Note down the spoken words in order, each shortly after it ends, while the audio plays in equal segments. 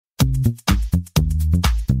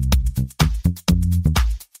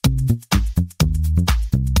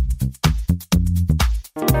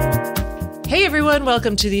everyone.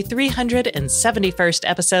 Welcome to the 371st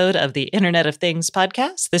episode of the Internet of Things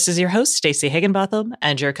podcast. This is your host, Stacey Higginbotham,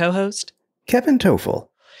 and your co-host, Kevin Toffel.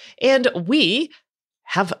 And we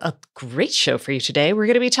have a great show for you today. We're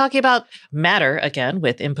going to be talking about Matter again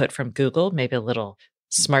with input from Google, maybe a little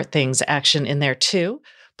smart things action in there too.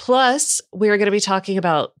 Plus, we're going to be talking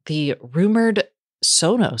about the rumored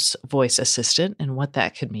Sonos voice assistant and what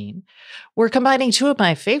that could mean. We're combining two of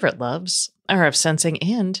my favorite loves, RF sensing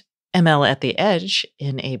and ML at the edge,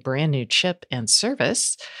 in a brand new chip and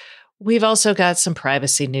service. We've also got some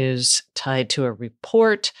privacy news tied to a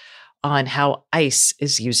report on how ICE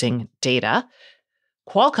is using data.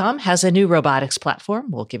 Qualcomm has a new robotics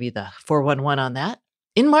platform. We'll give you the 411 on that.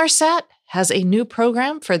 Inmarsat has a new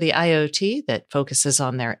program for the IoT that focuses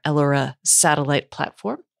on their Ellora satellite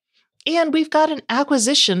platform. And we've got an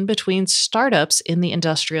acquisition between startups in the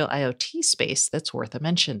industrial IoT space that's worth a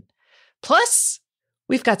mention. Plus,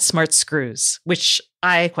 we've got smart screws, which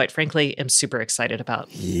I, quite frankly, am super excited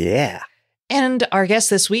about. Yeah. And our guest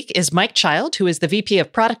this week is Mike Child, who is the VP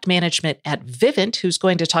of Product Management at Vivint, who's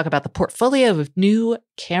going to talk about the portfolio of new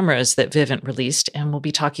cameras that Vivint released. And we'll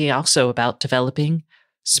be talking also about developing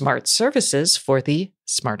smart services for the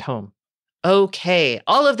smart home. Okay,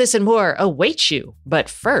 all of this and more await you. But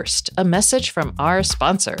first, a message from our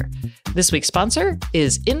sponsor. This week's sponsor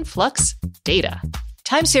is Influx Data.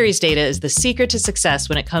 Time series data is the secret to success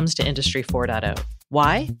when it comes to Industry 4.0.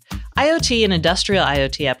 Why? IoT and industrial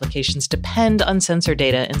IoT applications depend on sensor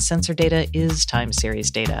data, and sensor data is time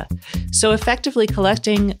series data. So effectively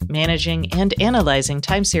collecting, managing, and analyzing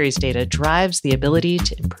time series data drives the ability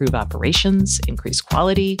to improve operations, increase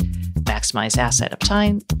quality, maximize asset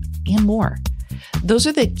uptime, and more. Those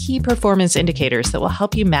are the key performance indicators that will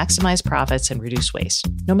help you maximize profits and reduce waste,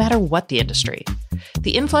 no matter what the industry.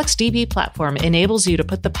 The InfluxDB platform enables you to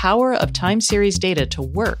put the power of time series data to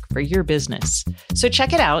work for your business. So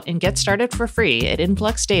check it out and get started for free at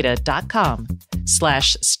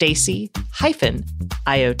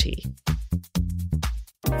influxdata.com/Stacy-IoT.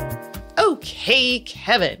 Okay,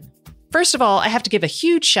 Kevin. First of all, I have to give a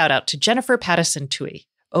huge shout out to Jennifer Pattison Tui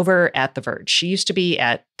over at The Verge. She used to be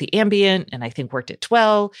at The Ambient and I think worked at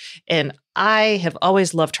Dwell. And I have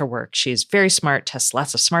always loved her work. She's very smart, tests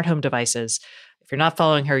lots of smart home devices. If you're not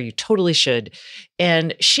following her, you totally should.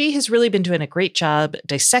 And she has really been doing a great job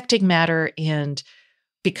dissecting Matter. And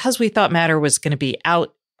because we thought Matter was going to be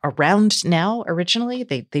out around now originally,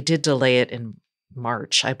 they did delay it in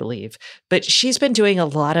March, I believe. But she's been doing a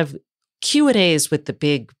lot of Q&As with the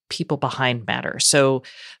big people behind Matter. So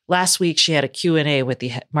last week she had a Q&A with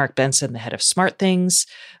Mark Benson, the head of Smart Things,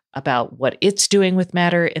 about what it's doing with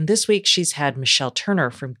Matter. And this week she's had Michelle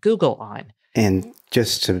Turner from Google on. And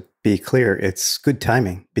just to be clear, it's good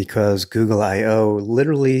timing because Google I/O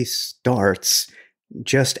literally starts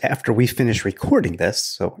just after we finish recording this.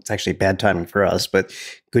 So it's actually bad timing for us, but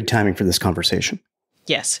good timing for this conversation.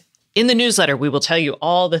 Yes. In the newsletter, we will tell you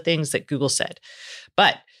all the things that Google said.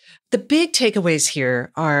 But the big takeaways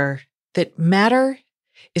here are that Matter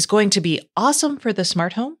is going to be awesome for the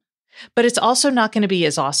smart home, but it's also not going to be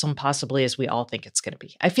as awesome possibly as we all think it's going to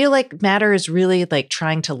be. I feel like Matter is really like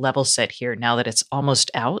trying to level set here now that it's almost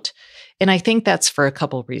out. And I think that's for a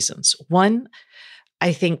couple reasons. One,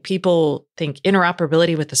 I think people think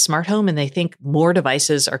interoperability with the smart home and they think more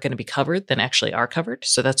devices are going to be covered than actually are covered.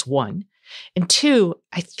 So that's one. And two,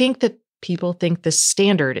 I think that people think this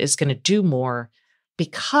standard is going to do more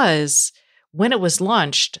because when it was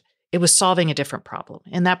launched, it was solving a different problem.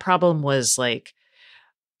 And that problem was like,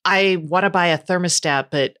 I want to buy a thermostat,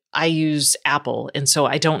 but I use Apple. And so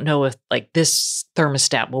I don't know if like this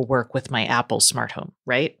thermostat will work with my Apple smart home,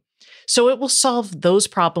 right? So it will solve those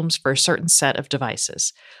problems for a certain set of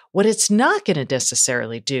devices. What it's not going to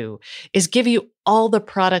necessarily do is give you all the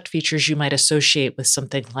product features you might associate with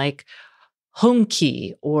something like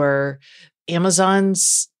HomeKey or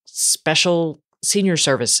Amazon's special senior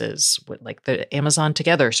services, like the Amazon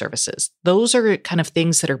Together services. Those are kind of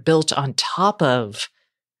things that are built on top of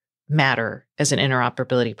Matter as an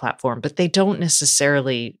interoperability platform, but they don't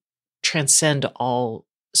necessarily transcend all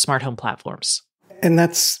smart home platforms. And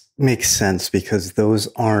that makes sense because those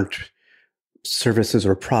aren't services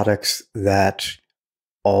or products that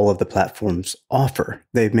all of the platforms offer.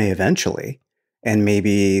 They may eventually, and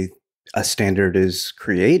maybe a standard is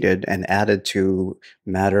created and added to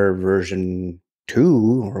Matter version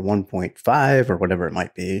 2 or 1.5 or whatever it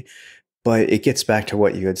might be. But it gets back to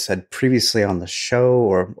what you had said previously on the show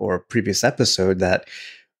or previous episode, that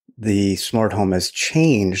the smart home has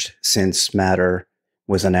changed since Matter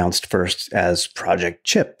was announced first as Project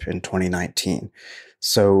Chip in 2019.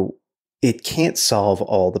 So it can't solve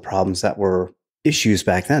all the problems that were issues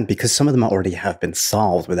back then because some of them already have been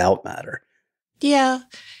solved without Matter. Yeah.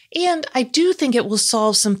 And I do think it will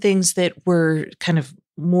solve some things that we're kind of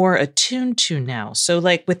more attuned to now. So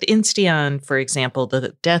like with Insteon, for example,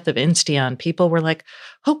 the death of Insteon, people were like,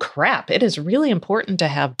 oh crap, it is really important to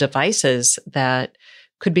have devices that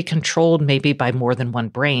could be controlled maybe by more than one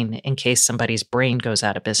brain in case somebody's brain goes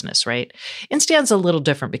out of business, right? Insteon's a little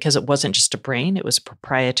different because it wasn't just a brain, it was a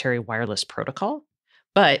proprietary wireless protocol.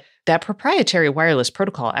 But that proprietary wireless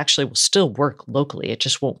protocol actually will still work locally. It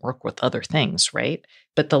just won't work with other things, right?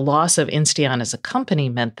 But the loss of Insteon as a company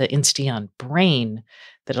meant the Insteon brain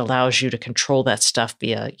that allows you to control that stuff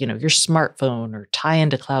via, your smartphone or tie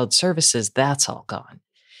into cloud services, that's all gone.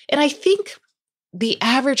 And I think the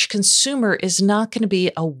average consumer is not going to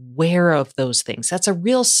be aware of those things. That's a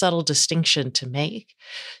real subtle distinction to make.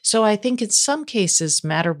 So I think in some cases,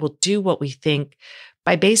 Matter will do what we think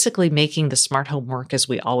by basically making the smart home work as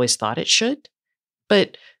we always thought it should.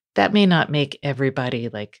 But that may not make everybody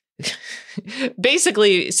like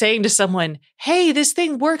basically saying to someone, hey, this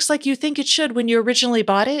thing works like you think it should when you originally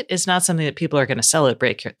bought it is not something that people are going to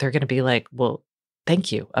celebrate. They're going to be like, well,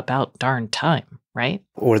 thank you, about darn time, right?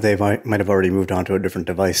 Or they might have already moved on to a different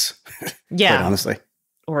device. Yeah. Quite honestly.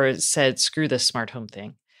 Or said, screw this smart home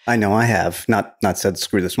thing. I know I have. Not said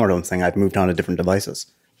screw the smart home thing. I've moved on to different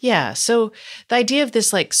devices. Yeah. So the idea of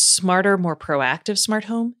this like smarter, more proactive smart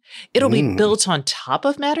home, it'll be built on top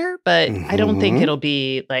of Matter, but I don't think it'll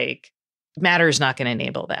be like Matter is not going to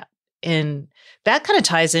enable that. And that kind of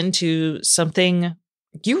ties into something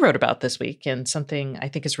you wrote about this week and something I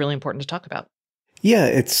think is really important to talk about. Yeah,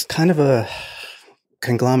 it's kind of a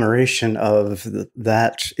conglomeration of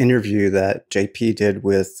that interview that JP did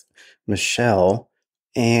with Michelle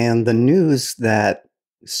and the news that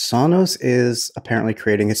Sonos is apparently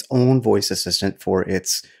creating its own voice assistant for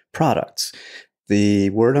its products.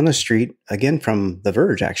 The word on the street, again from The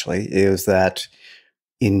Verge actually, is that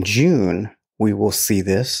in June, we will see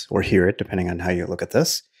this or hear it, depending on how you look at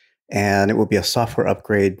this. And it will be a software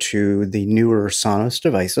upgrade to the newer Sonos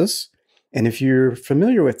devices. And if you're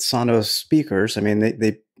familiar with Sonos speakers, I mean,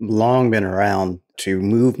 they've long been around to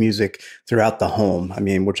move music throughout the home. I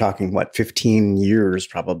mean, we're talking, 15 years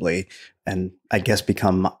probably, and I guess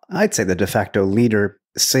become, I'd say, the de facto leader,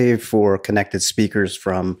 save for connected speakers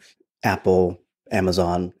from Apple,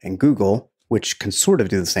 Amazon, and Google, which can sort of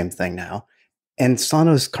do the same thing now. And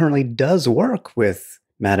Sonos currently does work with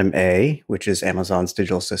Madam A, which is Amazon's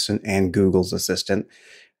digital assistant, and Google's assistant,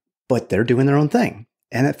 but they're doing their own thing.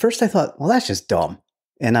 And at first I thought, well, that's just dumb.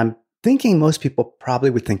 And I'm thinking most people probably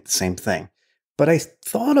would think the same thing. But I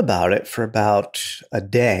thought about it for about a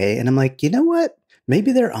day, and I'm like, you know what?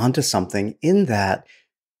 Maybe they're onto something in that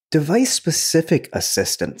device-specific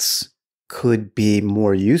assistants could be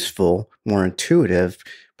more useful, more intuitive,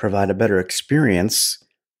 provide a better experience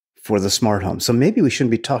for the smart home. So maybe we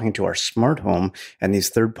shouldn't be talking to our smart home and these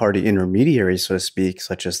third-party intermediaries, so to speak,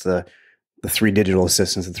 such as the three digital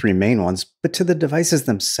assistants, the three main ones, but to the devices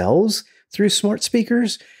themselves through smart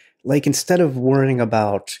speakers. Like instead of worrying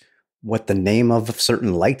about what the name of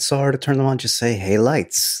certain lights are to turn them on, just say, hey,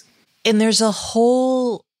 lights. And there's a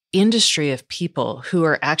whole industry of people who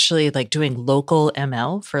are actually like doing local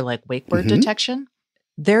ML for like wake word detection.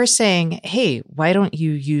 They're saying, hey, why don't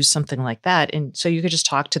you use something like that? And so you could just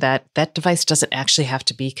talk to that. That device doesn't actually have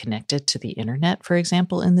to be connected to the internet, for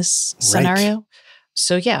example, in this scenario.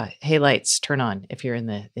 So yeah, hey, lights, turn on if you're in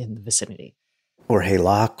the vicinity. Or hey,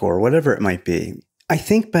 lock, or whatever it might be. I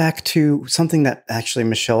think back to something that actually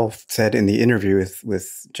Michelle said in the interview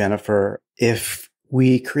with Jennifer. If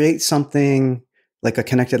we create something like a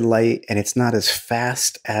connected light and it's not as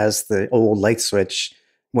fast as the old light switch,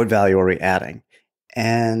 what value are we adding?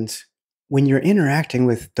 And when you're interacting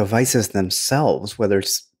with devices themselves, whether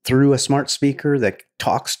it's through a smart speaker that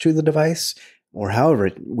talks to the device or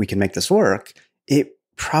however we can make this work, it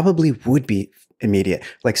probably would be immediate.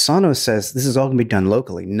 Like Sonos says, this is all going to be done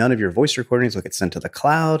locally. None of your voice recordings will get sent to the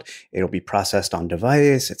cloud. It'll be processed on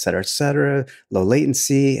device, et cetera, low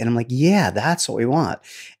latency. And I'm like, yeah, that's what we want.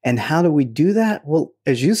 And how do we do that? Well,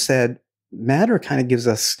 as you said, Matter kind of gives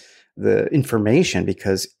us the information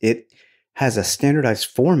because it has a standardized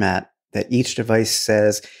format that each device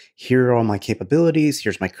says, here are all my capabilities,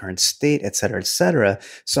 here's my current state, et cetera, et cetera.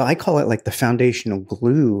 So I call it like the foundational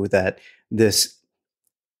glue that this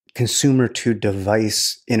consumer to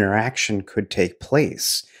device interaction could take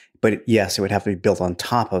place. But yes, it would have to be built on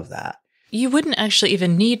top of that. You wouldn't actually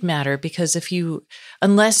even need Matter because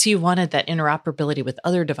unless you wanted that interoperability with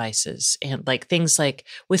other devices and like things like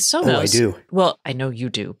with Sonos. Oh, I do. Well, I know you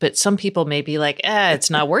do, but some people may be like, it's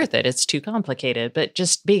not worth it. It's too complicated. But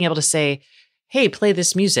just being able to say, hey, play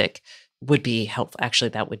this music, would be helpful. Actually,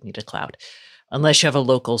 that would need a cloud, unless you have a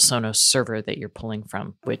local Sonos server that you're pulling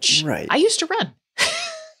from, which Right. I used to run.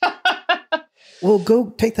 Well, go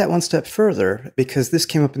take that one step further, because this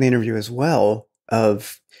came up in the interview as well,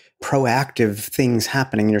 of proactive things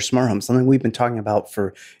happening in your smart home, something we've been talking about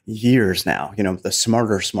for years now, the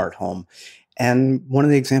smarter smart home. And one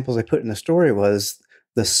of the examples I put in the story was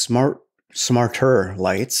the smarter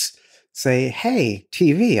lights say, hey,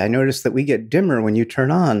 TV, I noticed that we get dimmer when you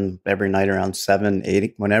turn on every night around 7,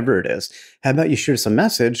 8, whenever it is. How about you shoot us a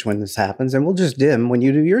message when this happens, and we'll just dim when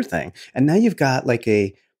you do your thing. And now you've got like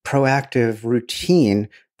a proactive routine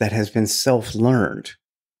that has been self-learned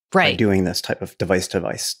by doing this type of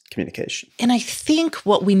device-to-device communication. And I think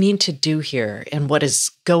what we need to do here, and what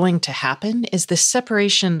is going to happen, is the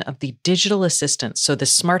separation of the digital assistant, so the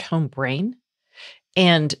smart home brain,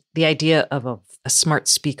 and the idea of a smart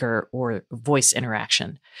speaker or voice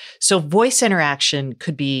interaction. So voice interaction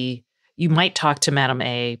could be, you might talk to Madam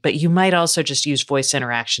A, but you might also just use voice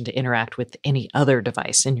interaction to interact with any other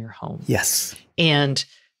device in your home. Yes. And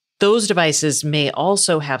those devices may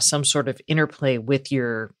also have some sort of interplay with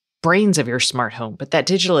your brains of your smart home, but that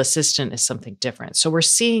digital assistant is something different. So we're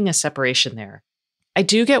seeing a separation there. I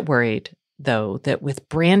do get worried, though, that with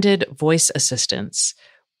branded voice assistants,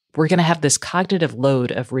 we're going to have this cognitive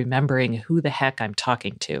load of remembering who the heck I'm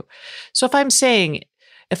talking to. So if I'm saying,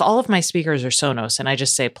 if all of my speakers are Sonos and I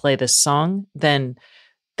just say, play this song, then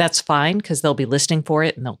that's fine, because they'll be listening for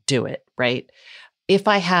it and they'll do it, right? If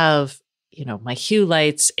I have, my Hue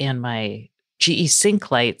lights and my GE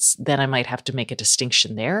Sync lights, then I might have to make a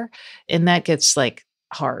distinction there. And that gets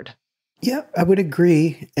hard. Yeah, I would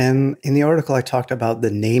agree. And in the article, I talked about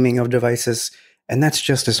the naming of devices, and that's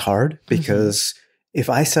just as hard, because if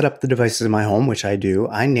I set up the devices in my home, which I do,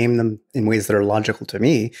 I name them in ways that are logical to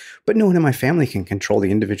me, but no one in my family can control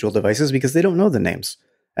the individual devices because they don't know the names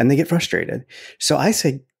and they get frustrated. So I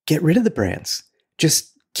say, get rid of the brands.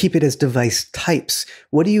 Just keep it as device types.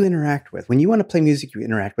 What do you interact with? When you want to play music, you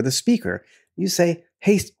interact with a speaker. You say,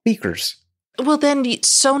 hey, speakers. Well, then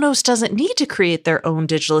Sonos doesn't need to create their own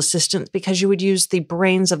digital assistant, because you would use the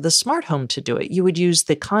brains of the smart home to do it. You would use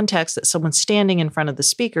the context that someone's standing in front of the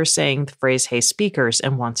speaker saying the phrase, hey, speakers,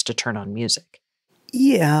 and wants to turn on music.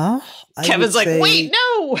 Yeah. Kevin's like, wait,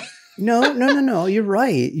 no. No. You're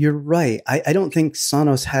right. You're right. I don't think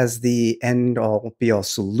Sonos has the end-all, be-all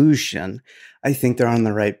solution. I think they're on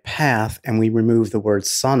the right path, and we remove the word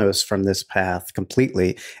Sonos from this path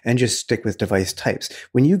completely and just stick with device types.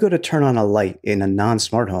 When you go to turn on a light in a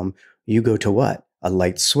non-smart home, you go to what? A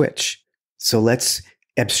light switch. So let's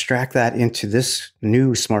abstract that into this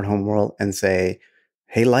new smart home world and say,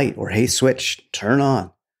 hey, light, or hey, switch, turn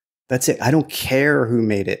on. That's it. I don't care who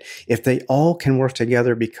made it. If they all can work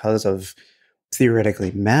together because of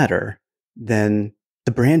theoretically matter, then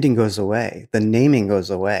the branding goes away. The naming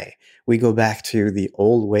goes away. We go back to the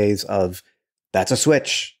old ways of, that's a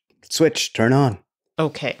switch. Switch, turn on.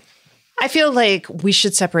 Okay. I feel like we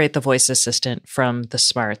should separate the voice assistant from the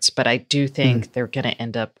smarts, but I do think they're going to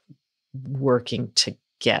end up working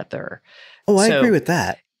together. Oh, I agree with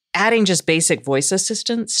that. Adding just basic voice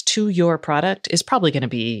assistants to your product is probably going to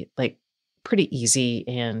be pretty easy,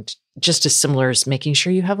 and just as similar as making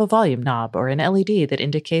sure you have a volume knob or an LED that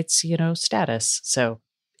indicates, status. So,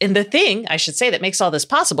 and the thing I should say that makes all this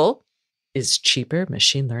possible is cheaper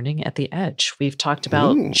machine learning at the edge. We've talked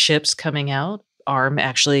about chips coming out. ARM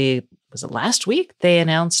actually, was it last week? They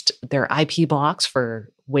announced their IP blocks for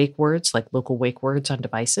wake words, like local wake words on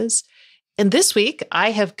devices. And this week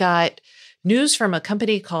I have got news from a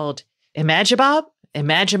company called Imagimob. I'm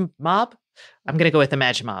going to go with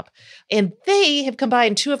Imagimob. And they have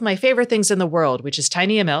combined two of my favorite things in the world, which is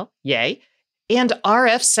TinyML, yay, and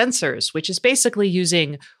RF sensors, which is basically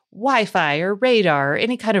using Wi-Fi or radar or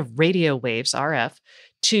any kind of radio waves, RF,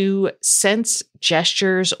 to sense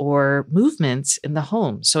gestures or movements in the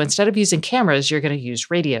home. So instead of using cameras, you're going to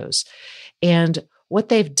use radios. And what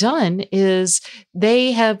they've done is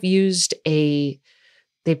they've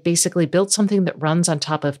basically built something that runs on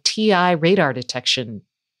top of TI radar detection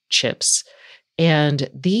chips. And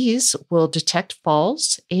these will detect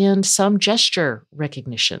falls and some gesture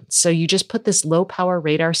recognition. So you just put this low power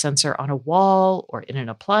radar sensor on a wall or in an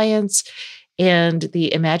appliance, and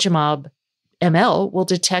the Imagimob ML will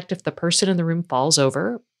detect if the person in the room falls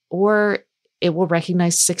over, or it will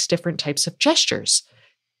recognize 6 different types of gestures.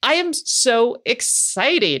 I am so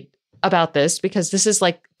excited about this, because this is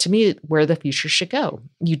to me, where the future should go.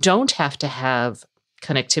 You don't have to have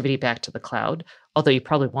connectivity back to the cloud, although you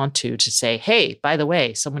probably want to say, hey, by the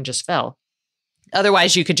way, someone just fell.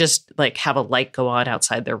 Otherwise, you could just have a light go on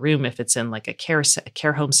outside their room if it's in a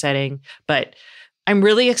care home setting. But I'm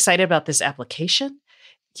really excited about this application.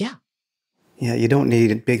 Yeah. Yeah, you don't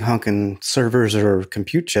need big honking servers or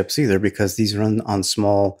compute chips either because these run on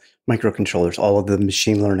small microcontrollers. All of the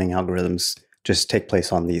machine learning algorithms just take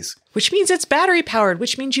place on these. Which means it's battery powered,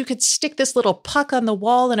 which means you could stick this little puck on the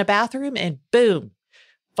wall in a bathroom and boom,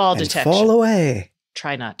 fall detection. Fall away.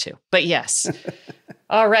 Try not to, but yes.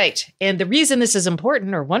 All right. And the reason this is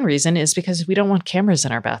important, or one reason, is because we don't want cameras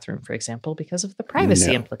in our bathroom, for example, because of the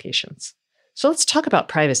privacy implications. So let's talk about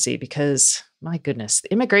privacy because, my goodness,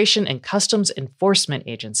 the Immigration and Customs Enforcement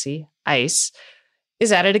Agency, ICE,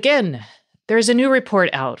 is at it again. There is a new report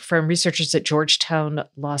out from researchers at Georgetown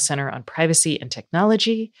Law Center on Privacy and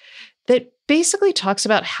Technology that basically talks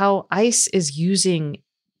about how ICE is using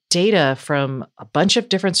data from a bunch of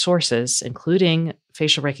different sources, including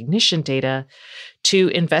facial recognition data, to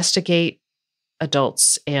investigate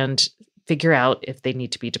adults and figure out if they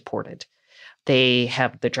need to be deported. They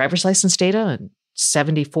have the driver's license data on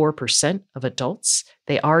 74% of adults.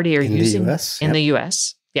 They already are using in the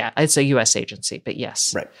US. Yeah, it's a US agency, but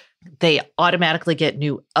yes. Right. They automatically get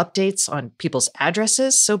new updates on people's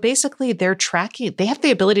addresses. So basically they're tracking, they have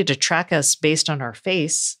the ability to track us based on our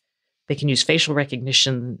face. They can use facial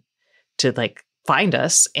recognition to find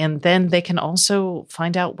us. And then they can also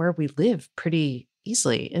find out where we live pretty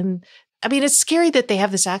easily. And I mean, it's scary that they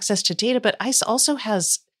have this access to data, but ICE also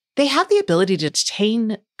they have the ability to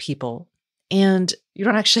detain people and you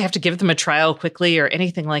don't actually have to give them a trial quickly or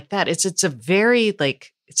anything like that. It's a very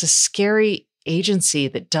it's a scary agency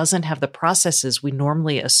that doesn't have the processes we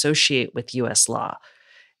normally associate with US law.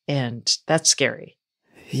 And that's scary.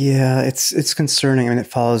 Yeah, it's concerning. I mean, it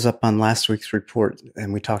follows up on last week's report,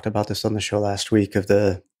 and we talked about this on the show last week of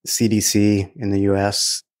the CDC in the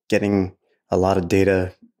US getting a lot of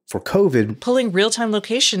data for COVID. Pulling real-time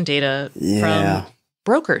location data from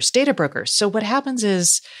data brokers. So what happens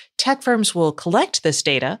is tech firms will collect this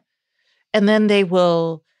data and then they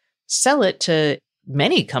will sell it to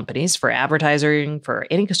many companies for advertising, for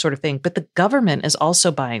any sort of thing. But the government is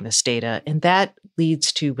also buying this data. And that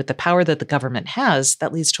leads to, with the power that the government has,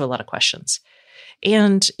 that leads to a lot of questions.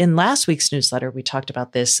 And in last week's newsletter, we talked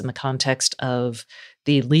about this in the context of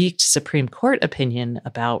the leaked Supreme Court opinion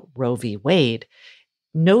about Roe v. Wade,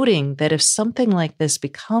 noting that if something like this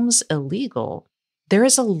becomes illegal, there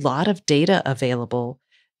is a lot of data available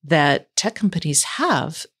that tech companies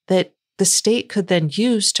have that the state could then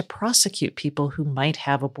use to prosecute people who might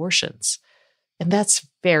have abortions. And that's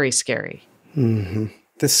very scary. Mm-hmm.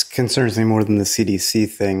 This concerns me more than the CDC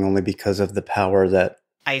thing, only because of the power that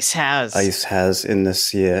ICE has in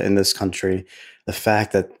this country. The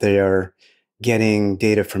fact that they are getting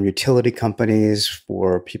data from utility companies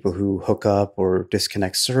for people who hook up or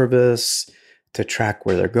disconnect service to track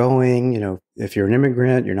where they're going. If you're an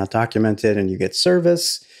immigrant, you're not documented and you get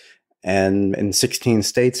service. And in 16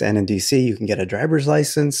 states and in DC, you can get a driver's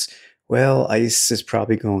license. Well, ICE is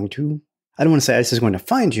probably going to, I don't want to say ICE is going to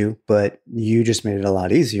find you, but you just made it a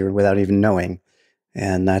lot easier without even knowing.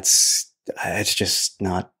 And it's just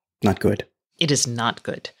not good. It is not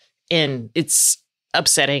good. And it's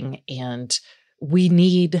upsetting. And we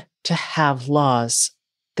need to have laws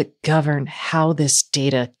that govern how this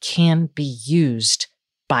data can be used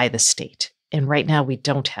by the state. And right now we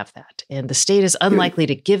don't have that. And the state is unlikely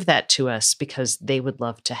to give that to us because they would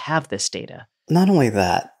love to have this data. Not only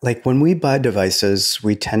that, when we buy devices,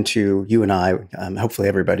 we tend to, you and I, hopefully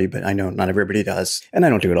everybody, but I know not everybody does. And I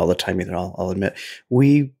don't do it all the time either, I'll admit.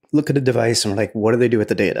 We look at a device and we're like, what do they do with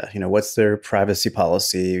the data? What's their privacy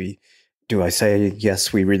policy? Do I say,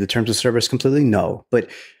 yes, we read the terms of service completely? No. But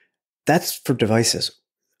that's for devices.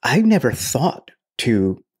 I never thought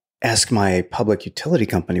to ask my public utility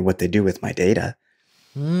company what they do with my data.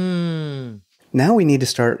 Now we need to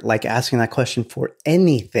start asking that question for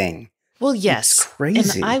anything. Well, yes. It's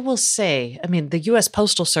crazy. And I will say, the U.S.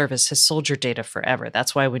 Postal Service has sold your data forever.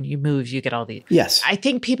 That's why when you move, you get all the... Yes. I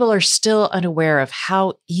think people are still unaware of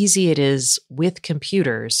how easy it is with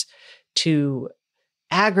computers to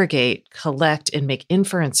aggregate, collect, and make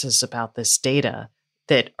inferences about this data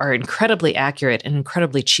that are incredibly accurate and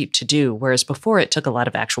incredibly cheap to do, whereas before it took a lot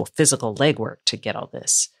of actual physical legwork to get all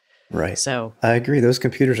this. Right. So I agree. Those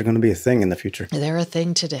computers are going to be a thing in the future. They're a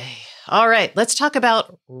thing today. All right, let's talk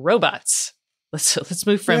about robots. Let's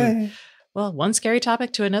move from one scary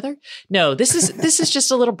topic to another. No, this is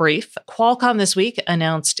just a little brief. Qualcomm this week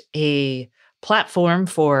announced a platform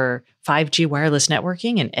for 5G wireless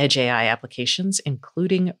networking and edge AI applications,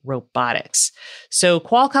 including robotics. So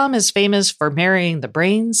Qualcomm is famous for marrying the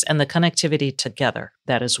brains and the connectivity together.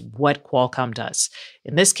 That is what Qualcomm does.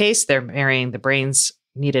 In this case, they're marrying the brains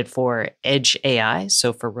needed for edge AI,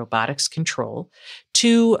 so for robotics control,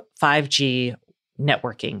 to 5G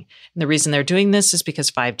networking. And the reason they're doing this is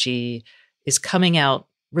because 5G is coming out.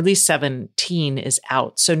 Release 17 is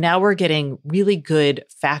out. So now we're getting really good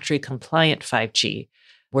factory compliant 5G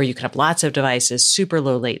where you can have lots of devices, super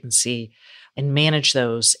low latency, and manage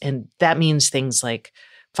those. And that means things like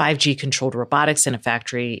 5G controlled robotics in a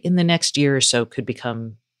factory in the next year or so could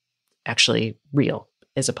become actually real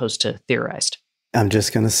as opposed to theorized. I'm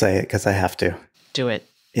just going to say it because I have to. Do it.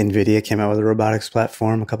 NVIDIA came out with a robotics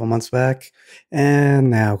platform a couple months back, and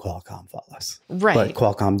now Qualcomm follows. Right. But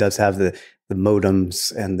Qualcomm does have the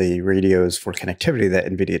modems and the radios for connectivity that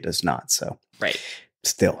NVIDIA does not. So right.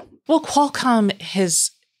 Still. Well, Qualcomm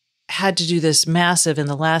has had to do this massive in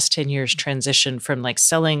the last 10 years transition from like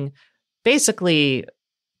selling basically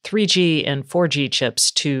 3G and 4G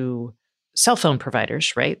chips to cell phone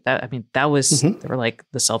providers, right? That was, they were like,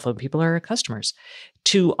 the cell phone people are our customers,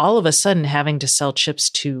 to all of a sudden having to sell chips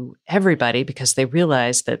to everybody because they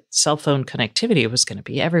realized that cell phone connectivity was going to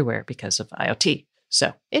be everywhere because of IoT.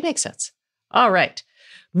 So it makes sense. All right.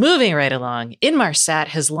 Moving right along, Inmarsat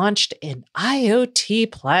has launched an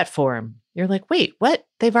IoT platform. You're like, wait, what?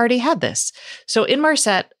 They've already had this. So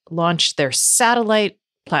Inmarsat launched their satellite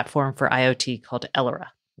platform for IoT called Ellera.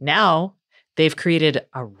 Now they've created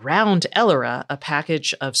around Ellera a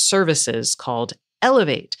package of services called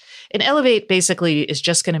Elevate. And Elevate basically is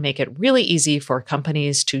just going to make it really easy for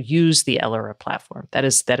companies to use the Ellera platform. That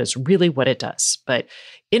is really what it does. But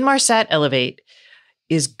Inmarsat Elevate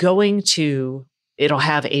is going to, it'll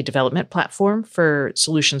have a development platform for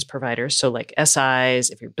solutions providers. So like SIs,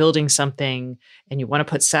 if you're building something and you want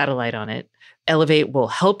to put satellite on it, Elevate will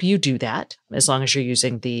help you do that as long as you're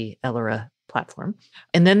using the Ellera platform.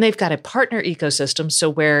 And then they've got a partner ecosystem. So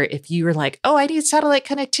where if you were like, oh, I need satellite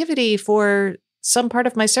connectivity for some part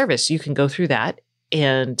of my service, you can go through that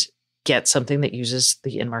and get something that uses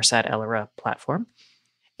the Inmarsat Ellera platform.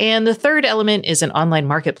 And the third element is an online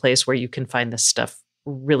marketplace where you can find this stuff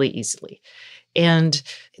really easily. And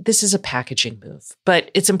this is a packaging move, but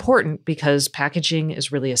it's important because packaging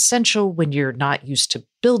is really essential when you're not used to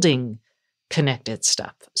building connected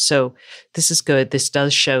stuff. So this is good. This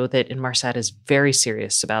does show that Inmarsat is very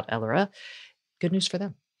serious about Ellera. Good news for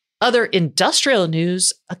them. Other industrial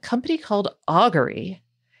news, a company called Augury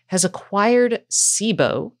has acquired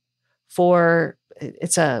Cibo for,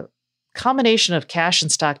 it's a combination of cash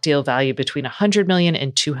and stock deal value between 100 million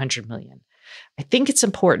and 200 million. I think it's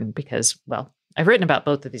important because, well, I've written about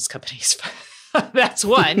both of these companies. That's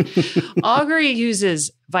one. Augury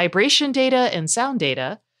uses vibration data and sound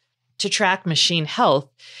data to track machine health,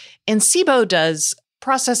 and Cibo does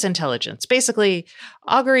process intelligence. Basically,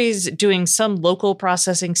 Augury's doing some local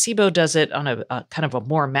processing. Cibo does it on a kind of a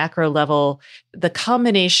more macro level. The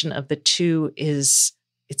combination of the two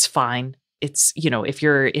it's fine. It's, if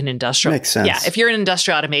you're in industrial, makes sense. Yeah, if you're in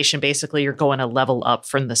industrial automation, basically you're going a level up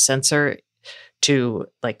from the sensor to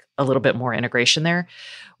like a little bit more integration there.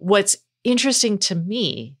 What's interesting to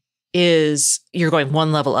me is you're going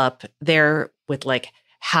one level up there with like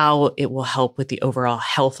how it will help with the overall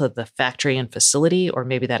health of the factory and facility, or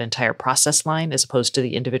maybe that entire process line as opposed to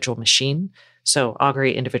the individual machine. So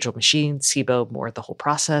Augury, individual machine, Cibo, more the whole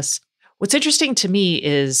process. What's interesting to me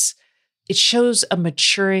is it shows a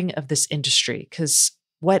maturing of this industry, because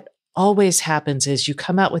what always happens is you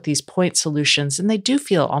come out with these point solutions and they do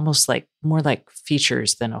feel almost like more like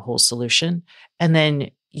features than a whole solution. And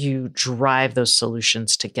then you drive those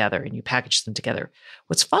solutions together and you package them together.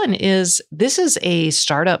 What's fun is this is a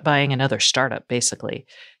startup buying another startup, basically,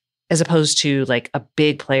 as opposed to like a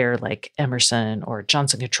big player like Emerson or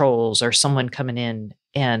Johnson Controls or someone coming in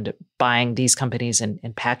and buying these companies and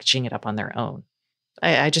packaging it up on their own.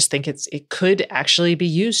 I just think it could actually be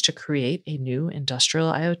used to create a new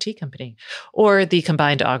industrial IoT company, or the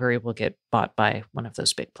combined Augury will get bought by one of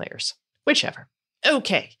those big players, whichever.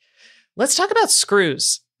 Okay, let's talk about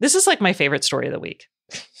screws. This is like my favorite story of the week.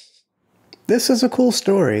 This is a cool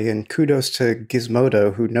story, and kudos to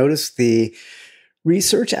Gizmodo, who noticed the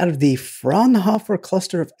research out of the Fraunhofer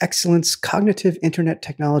Cluster of Excellence Cognitive Internet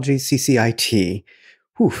Technology, CCIT.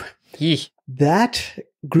 Whew. That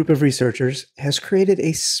group of researchers has created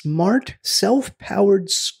a smart, self-powered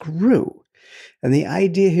screw. And the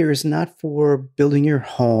idea here is not for building your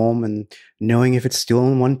home and knowing if it's still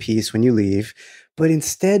in one piece when you leave, but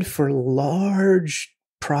instead for large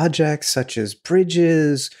projects such as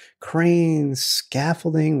bridges, cranes,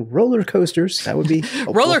 scaffolding, roller coasters. That would be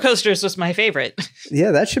helpful. Roller coasters was my favorite.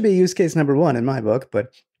 Yeah, that should be use case number one in my book.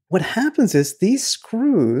 But what happens is these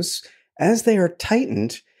screws, as they are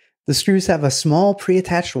tightened, the screws have a small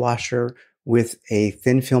pre-attached washer with a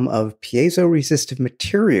thin film of piezo-resistive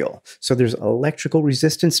material. So there's electrical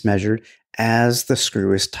resistance measured as the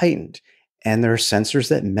screw is tightened. and there are sensors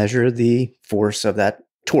that measure the force of that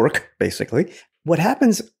torque, basically. What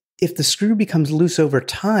happens if the screw becomes loose over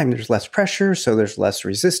time? There's less pressure, so there's less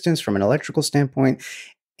resistance from an electrical standpoint.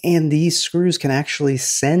 And these screws can actually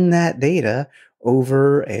send that data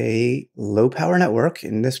over a low power network.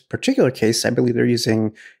 In this particular case, I believe they're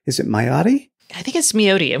using, is it IoT? I think it's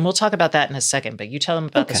IoT, and we'll talk about that in a second, but you tell them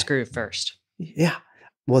about the screw first. Yeah.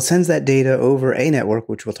 Well, it sends that data over a network,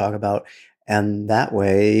 which we'll talk about. And that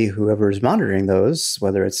way, whoever is monitoring those,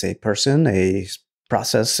 whether it's a person, a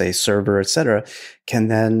process, a server, et cetera, can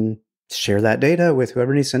then share that data with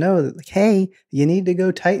whoever needs to know that, like, hey, you need to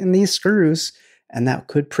go tighten these screws. And that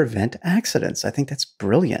could prevent accidents. I think that's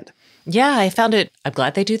brilliant. Yeah, I'm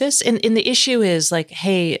glad they do this. And the issue is like,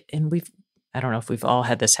 hey, and I don't know if we've all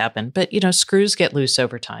had this happen, but screws get loose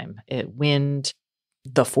over time. Wind,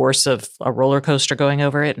 the force of a roller coaster going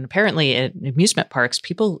over it. And apparently at amusement parks,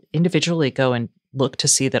 people individually go and look to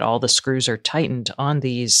see that all the screws are tightened on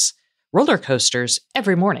these roller coasters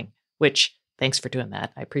every morning, which thanks for doing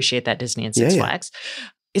that. I appreciate that, Disney and Six Flags.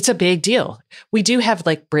 It's a big deal. We do have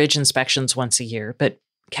like bridge inspections once a year, but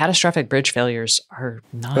catastrophic bridge failures are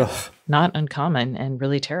not uncommon and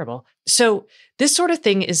really terrible. So this sort of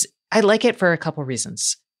thing I like it for a couple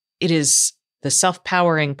reasons. It is the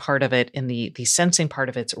self-powering part of it and the sensing part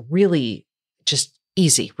of it's really just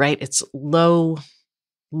easy, right? It's low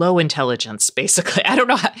intelligence, basically. I don't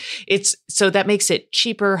know so that makes it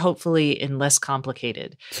cheaper, hopefully, and less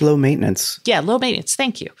complicated. It's low maintenance. Yeah, low maintenance.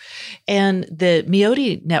 Thank you. And the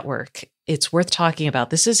IoT network, it's worth talking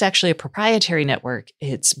about. This is actually a proprietary network.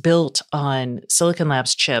 It's built on Silicon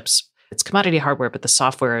Labs chips. It's commodity hardware, but the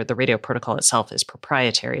software, the radio protocol itself is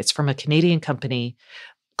proprietary. It's from a Canadian company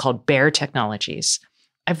called Bear Technologies.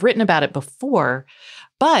 I've written about it before,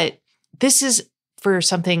 but this is for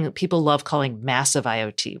something people love calling massive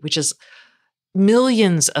IoT, which is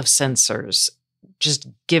millions of sensors just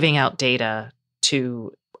giving out data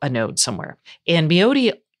to a node somewhere. And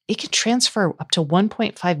IoT, it can transfer up to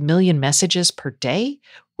 1.5 million messages per day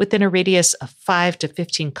within a radius of 5 to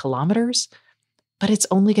 15 kilometers, but it's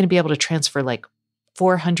only going to be able to transfer like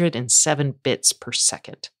 407 bits per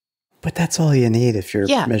second. But that's all you need if you're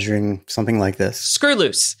measuring something like this. Screw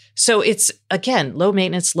loose. So it's, again, low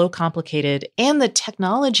maintenance, low complicated, and the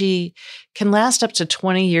technology can last up to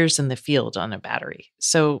 20 years in the field on a battery.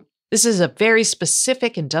 So this is a very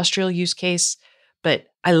specific industrial use case, but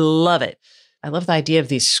I love it. I love the idea of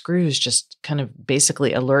these screws just kind of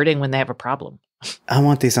basically alerting when they have a problem. I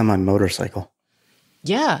want these on my motorcycle.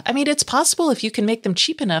 Yeah. I mean, it's possible if you can make them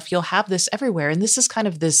cheap enough, you'll have this everywhere. And this is kind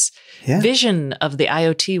of this vision of the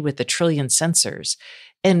IoT with the trillion sensors.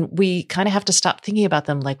 And we kind of have to stop thinking about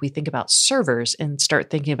them like we think about servers and start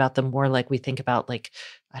thinking about them more like we think about like,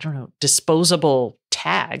 I don't know, disposable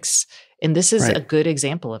tags. And this is a good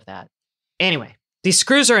example of that. Anyway, these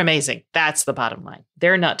screws are amazing. That's the bottom line.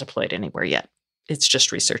 They're not deployed anywhere yet. It's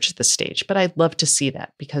just research at this stage. But I'd love to see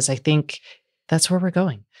that because I think that's where we're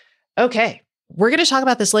going. Okay. We're going to talk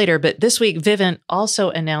about this later, but this week, Vivint also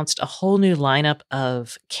announced a whole new lineup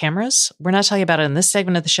of cameras. We're not talking about it in this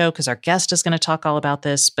segment of the show because our guest is going to talk all about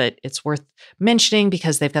this, but it's worth mentioning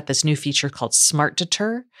because they've got this new feature called Smart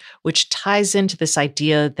Deter, which ties into this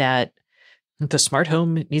idea that the smart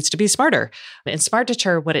home needs to be smarter. And Smart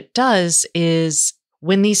Deter, what it does is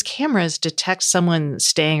when these cameras detect someone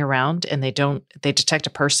staying around and they detect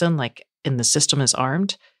a person like and the system is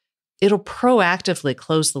armed, it'll proactively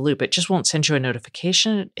close the loop. It just won't send you a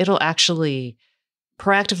notification. It'll actually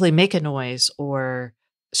proactively make a noise or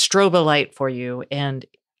strobe a light for you. And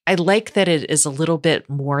I like that it is a little bit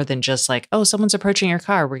more than just like, oh, someone's approaching your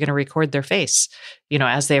car. We're going to record their face,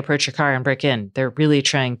 as they approach your car and break in. They're really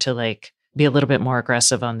trying to like be a little bit more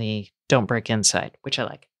aggressive on the don't break in side, which I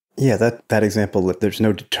like. Yeah, that example, there's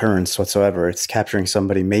no deterrence whatsoever. It's capturing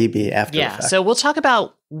somebody maybe after the fact. So we'll talk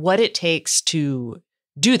about what it takes to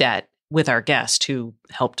do that with our guest who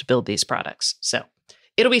helped build these products. So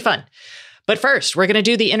it'll be fun. But first, we're going to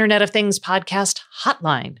do the Internet of Things podcast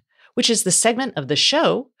hotline, which is the segment of the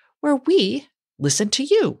show where we listen to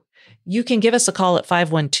you. You can give us a call at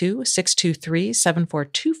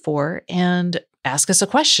 512-623-7424 and ask us a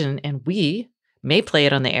question, and we may play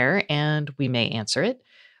it on the air and we may answer it.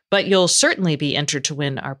 But you'll certainly be entered to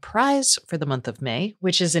win our prize for the month of May,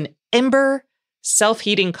 which is an Ember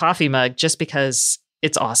self-heating coffee mug, just because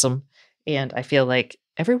it's awesome. And I feel like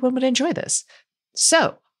everyone would enjoy this.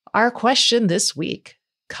 So our question this week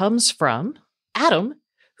comes from Adam,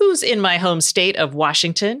 who's in my home state of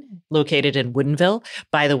Washington, located in Woodinville.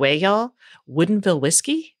 By the way, y'all, Woodinville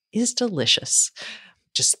whiskey is delicious.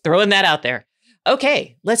 Just throwing that out there.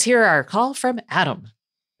 Okay, let's hear our call from Adam.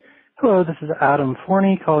 Hello, this is Adam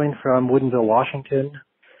Forney calling from Woodinville, Washington.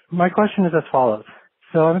 My question is as follows.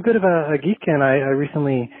 So I'm a bit of a geek, and I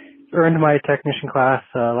recently earned my technician class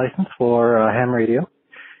license for ham radio.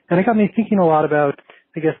 And it got me thinking a lot about,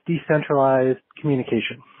 I guess, decentralized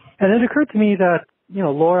communication. And it occurred to me that,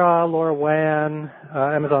 LoRa, LoRaWAN,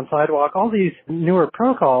 Amazon Sidewalk, all these newer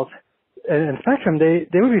protocols and Spectrum, they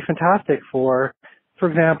would be fantastic for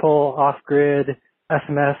example, off-grid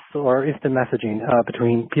SMS or instant messaging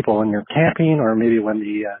between people when you're camping or maybe when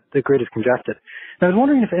the grid is congested. And I was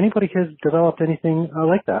wondering if anybody has developed anything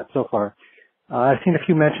like that so far. I've seen a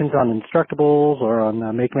few mentions on Instructables or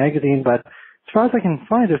on Make Magazine, but as far as I can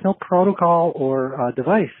find, there's no protocol or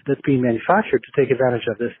device that's being manufactured to take advantage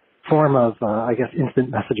of this form of, instant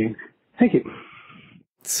messaging. Thank you.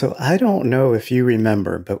 So I don't know if you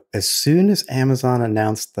remember, but as soon as Amazon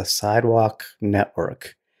announced the Sidewalk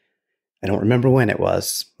network, I don't remember when it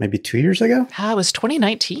was, maybe 2 years ago? It was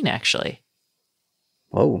 2019, actually.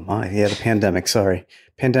 Oh my, yeah, the pandemic, sorry.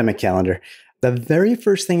 Pandemic calendar. The very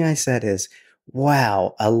first thing I said is,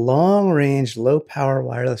 wow, a long-range, low-power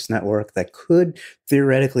wireless network that could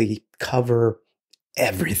theoretically cover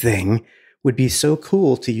everything would be so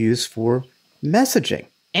cool to use for messaging.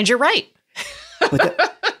 And you're right.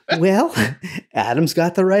 Well, Adam's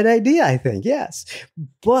got the right idea, I think, yes.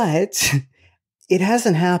 But it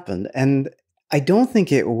hasn't happened, and I don't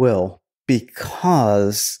think it will,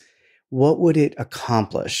 because what would it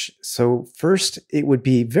accomplish? So first, it would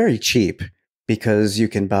be very cheap because you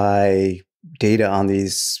can buy data on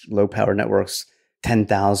these low-power networks,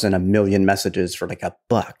 10,000, a million messages for like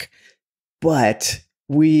 $1. But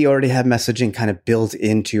we already have messaging kind of built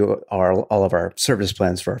into all of our service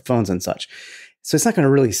plans for our phones and such. So it's not going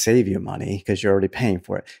to really save you money because you're already paying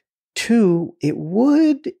for it. Two, it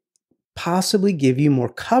would possibly give you more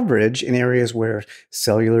coverage in areas where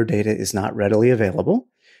cellular data is not readily available.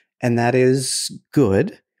 And that is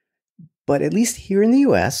good. But at least here in the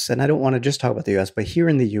US, and I don't want to just talk about the US, but here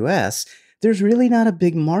in the US, there's really not a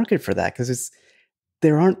big market for that because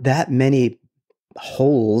there aren't that many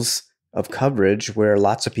holes of coverage where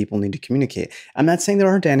lots of people need to communicate. I'm not saying there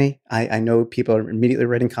aren't any. I know people are immediately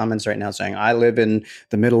writing comments right now saying, I live in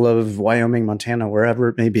the middle of Wyoming, Montana, wherever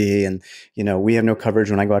it may be. And, we have no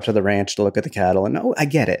coverage when I go out to the ranch to look at the cattle. And I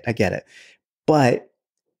get it. But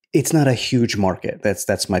it's not a huge market.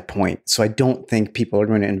 That's my point. So I don't think people are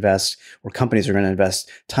going to invest, or companies are going to invest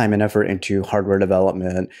time and effort into hardware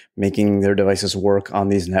development, making their devices work on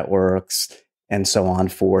these networks, and so on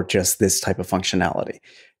for just this type of functionality.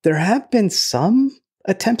 There have been some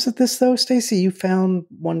attempts at this, though. Stacey, you found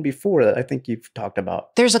one before that I think you've talked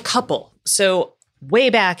about. There's a couple. So way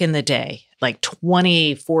back in the day, like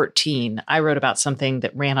 2014, I wrote about something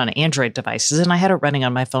that ran on Android devices, and I had it running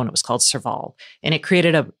on my phone. It was called Serval, and it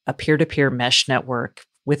created a peer-to-peer mesh network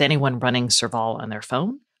with anyone running Serval on their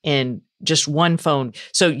phone, and just one phone.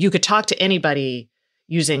 So you could talk to anybody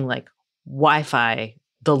using like Wi-Fi,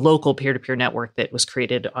 the local peer-to-peer network that was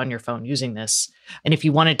created on your phone using this. And if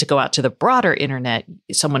you wanted to go out to the broader internet,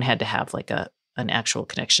 someone had to have like an actual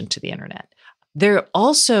connection to the internet. There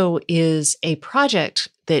also is a project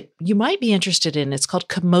that you might be interested in. It's called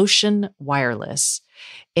Commotion Wireless.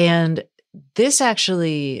 And this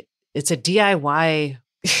actually, it's a DIY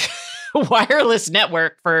wireless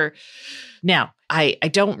network for, now, I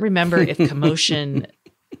don't remember if Commotion,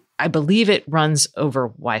 I believe it runs over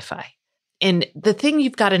Wi-Fi. And the thing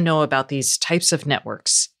you've got to know about these types of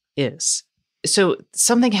networks is, so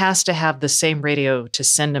something has to have the same radio to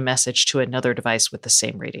send a message to another device with the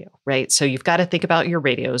same radio, right? So you've got to think about your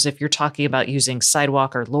radios. If you're talking about using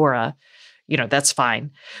Sidewalk or LoRa, that's fine.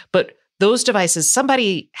 But those devices,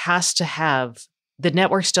 somebody has to have, the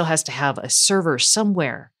network still has to have a server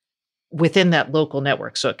somewhere within that local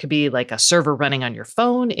network. So it could be like a server running on your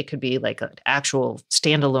phone. It could be like an actual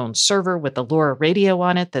standalone server with the LoRa radio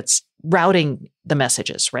on it that's routing the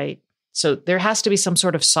messages, right? So there has to be some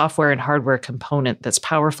sort of software and hardware component that's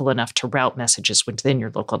powerful enough to route messages within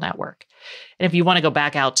your local network. And if you want to go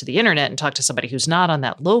back out to the internet and talk to somebody who's not on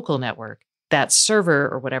that local network, that server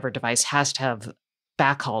or whatever device has to have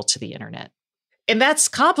backhaul to the internet. And that's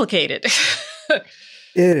complicated.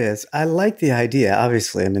 It is. I like the idea,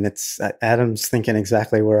 obviously. I mean, it's Adam's thinking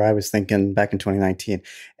exactly where I was thinking back in 2019.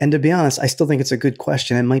 And to be honest, I still think it's a good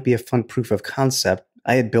question. It might be a fun proof of concept.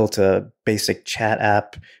 I had built a basic chat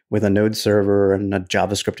app with a Node server and a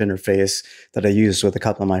JavaScript interface that I used with a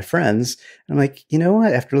couple of my friends. And I'm like, you know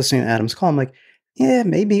what? After listening to Adam's call, I'm like, yeah,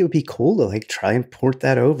 maybe it would be cool to like try and port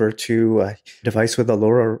that over to a device with a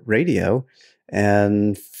LoRa radio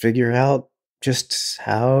and figure out just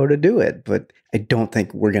how to do it. But I don't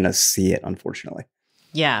think we're going to see it, unfortunately.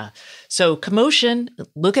 Yeah. So Commotion,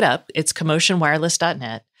 look it up. It's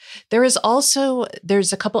commotionwireless.net.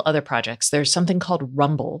 There's a couple other projects. There's something called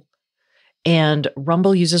Rumble. And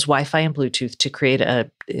Rumble uses Wi-Fi and Bluetooth to create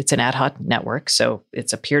it's an ad hoc network. So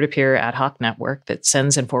it's a peer-to-peer ad hoc network that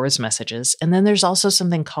sends and forwards messages. And then there's also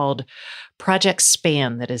something called Project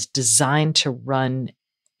Span that is designed to run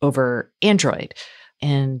over Android.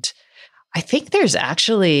 And I think there's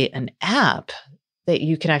actually an app that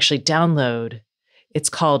you can actually download. It's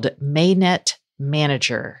called Mainnet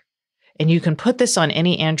Manager. And you can put this on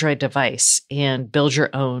any Android device and build your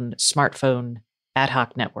own smartphone ad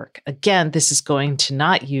hoc network. Again, this is going to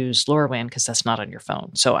not use LoRaWAN because that's not on your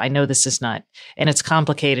phone. So I know this is not, and it's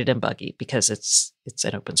complicated and buggy because it's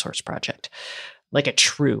an open source project, like a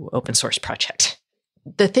true open source project.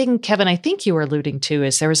 The thing, Kevin, I think you were alluding to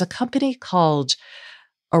is there was a company called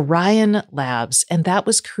Orion Labs, and that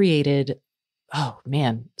was created, oh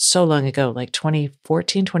man, so long ago, like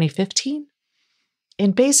 2014, 2015.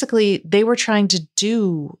 And basically they were trying to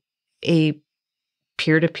do a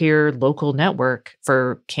peer-to-peer local network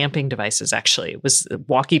for camping devices, actually. It was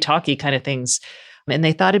walkie-talkie kind of things. And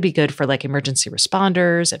they thought it'd be good for like emergency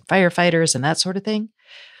responders and firefighters and that sort of thing.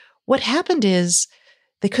 What happened is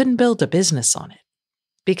they couldn't build a business on it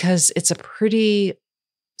because it's a pretty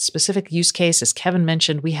specific use case. As Kevin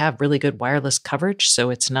mentioned, we have really good wireless coverage, so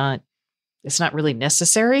it's not really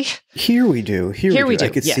necessary. Here we do. Here we do. I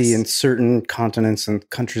could yes. see in certain continents and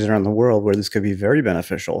countries around the world where this could be very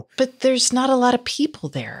beneficial. But there's not a lot of people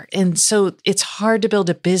there. And so it's hard to build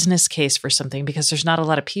a business case for something because there's not a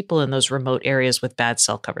lot of people in those remote areas with bad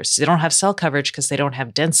cell coverage. They don't have cell coverage because they don't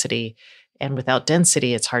have density. And without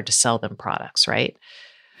density, it's hard to sell them products, right?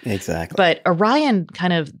 Exactly. But Orion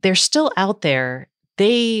they're still out there.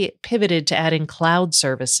 They pivoted to adding cloud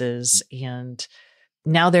services, and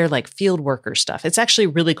now they're like field worker stuff. It's actually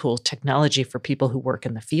really cool technology for people who work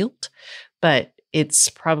in the field, but it's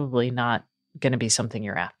probably not going to be something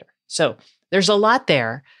you're after. So there's a lot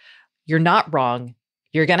there. You're not wrong.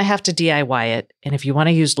 You're going to have to DIY it. And if you want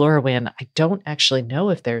to use LoRaWAN, I don't actually know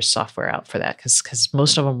if there's software out for that because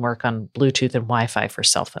most of them work on Bluetooth and Wi-Fi for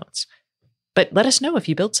cell phones. But let us know if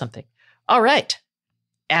you build something. All right.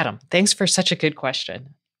 Adam, thanks for such a good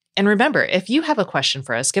question. And remember, if you have a question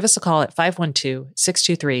for us, give us a call at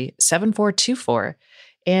 512-623-7424,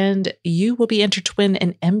 and you will be entered to win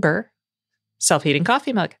an Ember self-heating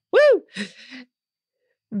coffee mug. Woo!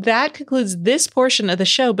 That concludes this portion of the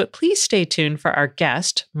show, but please stay tuned for our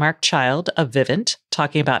guest, Mark Child of Vivint,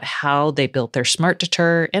 talking about how they built their smart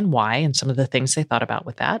deter and why, and some of the things they thought about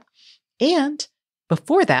with that. And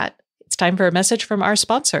before that, it's time for a message from our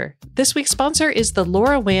sponsor. This week's sponsor is the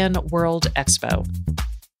LoRaWAN World Expo.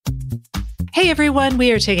 Hey everyone,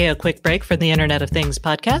 we are taking a quick break from the Internet of Things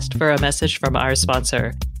podcast for a message from our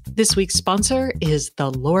sponsor. This week's sponsor is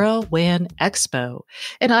the LoRaWAN Expo,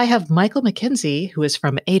 and I have Michael McKenzie, who is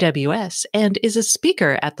from AWS and is a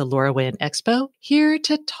speaker at the LoRaWAN Expo, here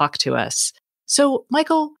to talk to us. So,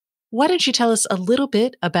 Michael, why don't you tell us a little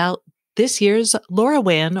bit about this year's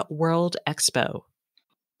LoRaWAN World Expo?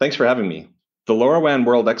 Thanks for having me. The LoRaWAN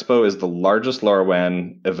World Expo is the largest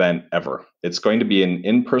LoRaWAN event ever. It's going to be an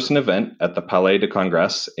in-person event at the Palais de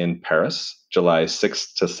Congrès in Paris, July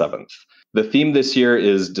 6th to 7th. The theme this year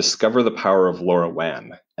is Discover the Power of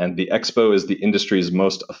LoRaWAN, and the Expo is the industry's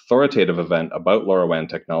most authoritative event about LoRaWAN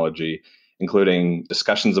technology, including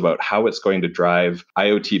discussions about how it's going to drive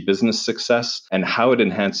IoT business success and how it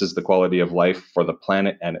enhances the quality of life for the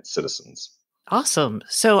planet and its citizens. Awesome.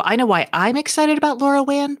 So I know why I'm excited about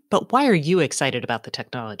LoRaWAN, but why are you excited about the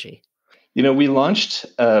technology? You know, we launched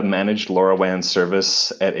a managed LoRaWAN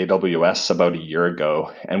service at AWS about a year ago,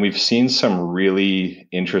 and we've seen some really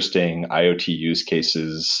interesting IoT use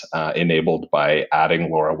cases enabled by adding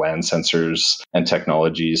LoRaWAN sensors and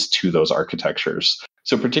technologies to those architectures.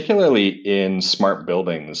 So particularly in smart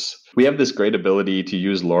buildings, we have this great ability to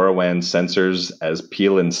use LoRaWAN sensors as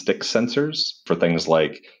peel and stick sensors for things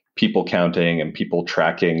like people counting and people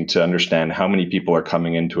tracking to understand how many people are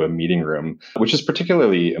coming into a meeting room, which is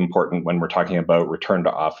particularly important when we're talking about return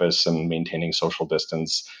to office and maintaining social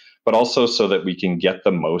distance, but also so that we can get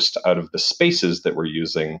the most out of the spaces that we're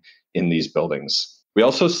using in these buildings. We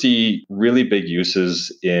also see really big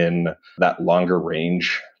uses in that longer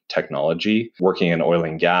range technology, working in oil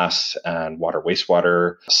and gas and water,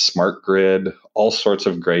 wastewater, smart grid, all sorts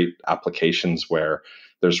of great applications where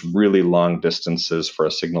there's really long distances for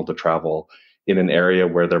a signal to travel in an area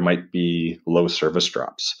where there might be low service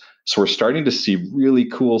drops. So we're starting to see really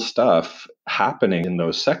cool stuff happening in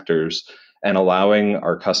those sectors and allowing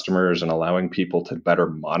our customers and allowing people to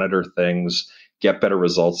better monitor things, get better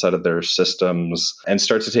results out of their systems, and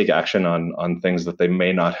start to take action on things that they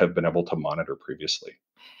may not have been able to monitor previously.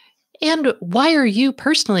 And why are you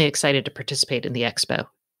personally excited to participate in the expo?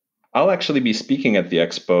 I'll actually be speaking at the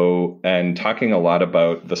expo and talking a lot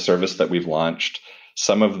about the service that we've launched,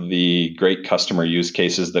 some of the great customer use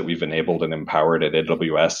cases that we've enabled and empowered at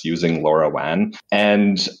AWS using LoRaWAN.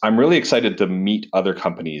 And I'm really excited to meet other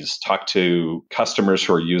companies, talk to customers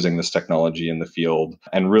who are using this technology in the field,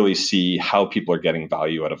 and really see how people are getting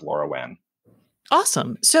value out of LoRaWAN.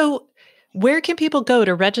 Awesome. So where can people go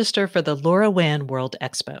to register for the LoRaWAN World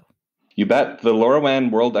Expo? You bet. The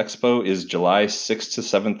LoRaWAN World Expo is July 6th to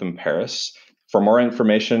 7th in Paris. For more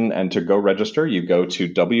information and to go register, you go to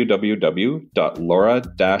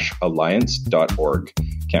www.lora-alliance.org.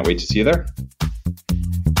 Can't wait to see you there.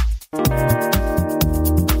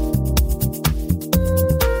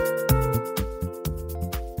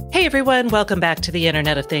 Hey everyone, welcome back to the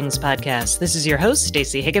Internet of Things podcast. This is your host,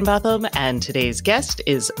 Stacey Higginbotham, and today's guest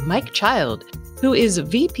is Mike Child, who is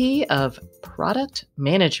VP of Product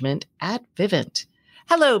Management at Vivint.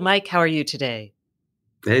 Hello, Mike. How are you today?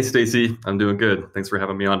 Hey, Stacey. I'm doing good. Thanks for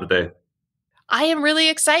having me on today. I am really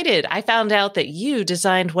excited. I found out that you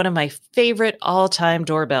designed one of my favorite all-time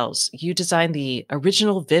doorbells. You designed the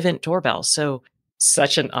original Vivint doorbell. So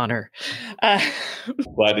such an honor.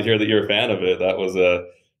 Glad to hear that you're a fan of it. That was a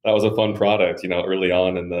fun product. Early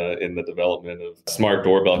on in the development of smart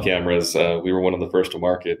doorbell cameras, we were one of the first to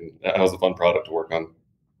market, and that was a fun product to work on.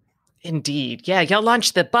 Indeed. Yeah, y'all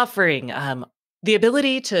launched the buffering, the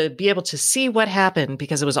ability to be able to see what happened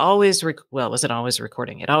because it was always, it wasn't always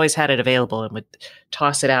recording. It always had it available and would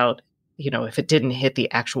toss it out, if it didn't hit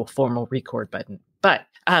the actual formal record button. But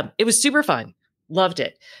it was super fun. Loved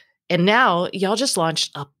it. And now y'all just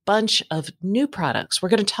launched a bunch of new products. We're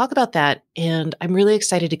going to talk about that. And I'm really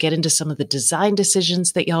excited to get into some of the design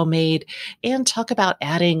decisions that y'all made and talk about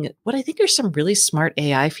adding what I think are some really smart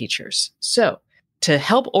AI features. So to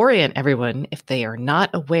help orient everyone, if they are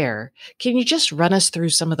not aware, can you just run us through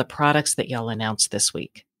some of the products that y'all announced this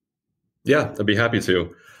week? Yeah, I'd be happy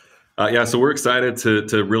to. So we're excited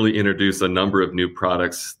to really introduce a number of new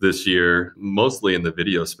products this year, mostly in the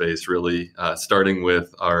video space, really, starting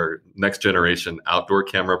with our next generation outdoor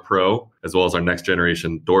camera pro, as well as our next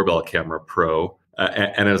generation doorbell camera pro.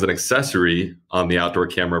 And as an accessory on the outdoor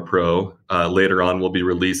camera pro, later on, we'll be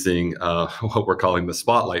releasing what we're calling the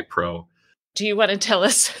Spotlight Pro. Do you want to tell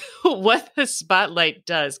us what the Spotlight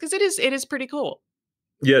does? Because it is pretty cool.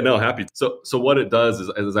 Yeah, no, happy. So what it does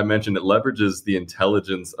is, as I mentioned, it leverages the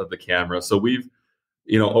intelligence of the camera. So we've,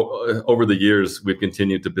 over the years, we've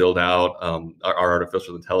continued to build out our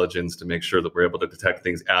artificial intelligence to make sure that we're able to detect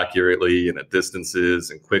things accurately and at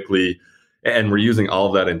distances and quickly. And we're using all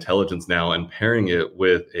of that intelligence now and pairing it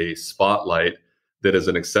with a spotlight that is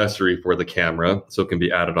an accessory for the camera, so it can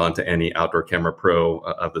be added on to any outdoor camera pro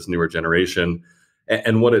of this newer generation.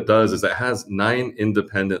 And what it does is it has 9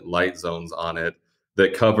 independent light zones on it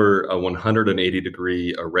that cover a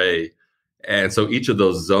 180-degree array. And so each of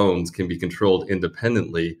those zones can be controlled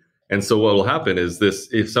independently. And so what will happen is this: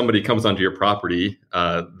 if somebody comes onto your property,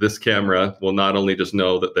 this camera will not only just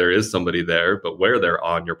know that there is somebody there, but where they're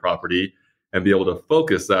on your property and be able to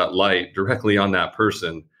focus that light directly on that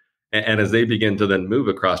person. And as they begin to then move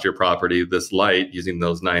across your property, this light, using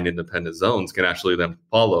those 9 independent zones, can actually then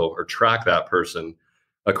follow or track that person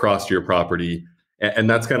across your property. And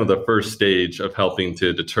that's kind of the first stage of helping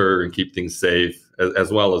to deter and keep things safe,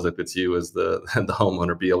 as well as if it's you as the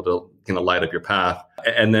homeowner, be able to light up your path.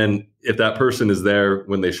 And then if that person is there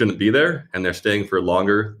when they shouldn't be there and they're staying for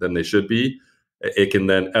longer than they should be, it can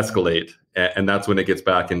then escalate. And that's when it gets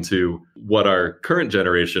back into what our current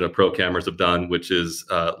generation of pro cameras have done, which is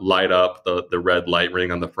light up the red light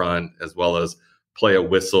ring on the front, as well as play a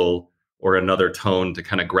whistle or another tone to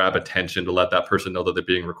kind of grab attention to let that person know that they're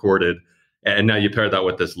being recorded. And now you pair that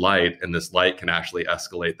with this light, and this light can actually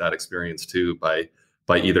escalate that experience too by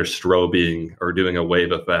either strobing or doing a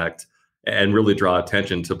wave effect, and really draw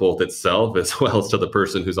attention to both itself as well as to the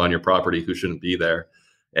person who's on your property who shouldn't be there.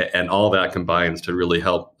 And all that combines to really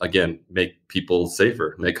help, again, make people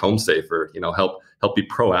safer, make homes safer, help be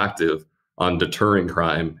proactive on deterring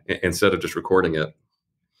crime instead of just recording it.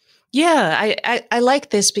 Yeah, I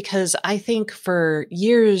like this because I think for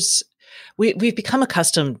years, we've become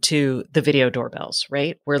accustomed to the video doorbells,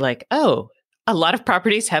 right? We're like, oh, a lot of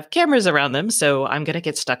properties have cameras around them, so I'm going to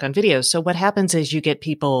get stuck on video. So what happens is you get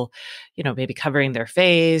people, maybe covering their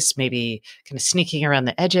face, maybe kind of sneaking around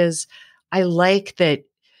the edges. I like that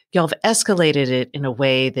y'all have escalated it in a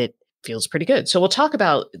way that feels pretty good. So we'll talk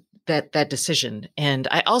about that decision. And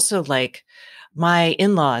I also like My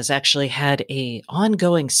in-laws actually had a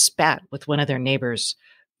ongoing spat with one of their neighbors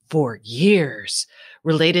for years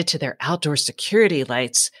related to their outdoor security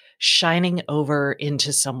lights shining over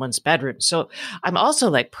into someone's bedroom. So I'm also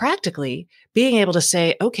like practically being able to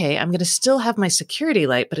say, okay, I'm going to still have my security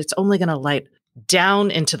light, but it's only going to light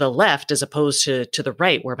down and to the left as opposed to the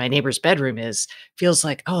right where my neighbor's bedroom is. Feels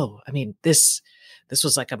like, oh, I mean, this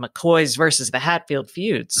was like a McCoy's versus the Hatfield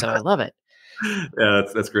feud. So I love it. Yeah,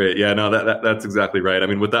 that's great. Yeah, no, that's exactly right. I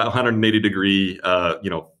mean, with that 180-degree,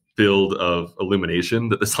 field of illumination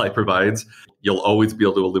that this light provides, you'll always be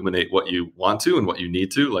able to illuminate what you want to and what you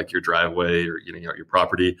need to, like your driveway or your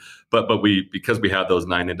property. But because we have those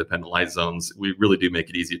 9 independent light zones, we really do make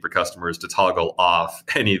it easy for customers to toggle off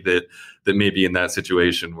any that may be in that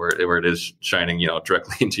situation where it is shining,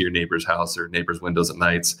 directly into your neighbor's house or neighbor's windows at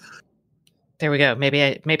nights. There we go. Maybe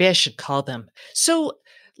I should call them. So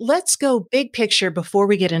let's go big picture before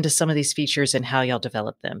we get into some of these features and how y'all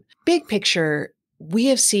develop them. Big picture, we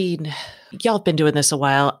have seen, y'all have been doing this a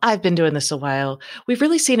while. I've been doing this a while. We've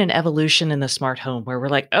really seen an evolution in the smart home where we're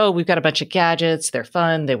like, oh, we've got a bunch of gadgets. They're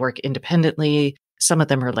fun. They work independently. Some of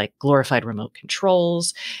them are like glorified remote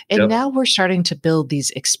controls. And Yep. now we're starting to build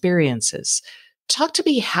these experiences. Talk to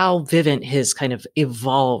me how Vivint has kind of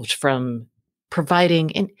evolved from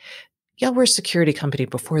providing, and y'all were a security company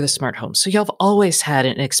before the smart home. So y'all have always had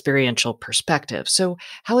an experiential perspective. So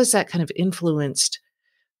how has that kind of influenced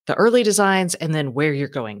the early designs and then where you're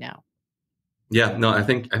going now? Yeah, no, I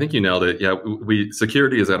think you nailed it. Yeah,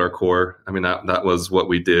 security is at our core. I mean, that was what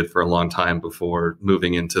we did for a long time before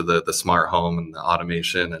moving into the smart home and the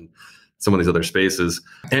automation and some of these other spaces.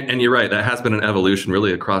 And you're right, that has been an evolution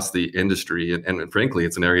really across the industry. And frankly,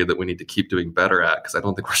 it's an area that we need to keep doing better at, because I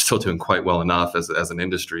don't think we're still doing quite well enough as an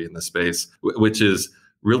industry in this space, which is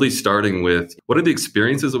really starting with what are the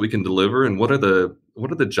experiences that we can deliver and what are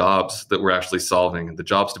the jobs that we're actually solving. And the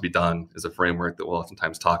jobs to be done is a framework that we'll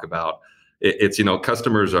oftentimes talk about. It's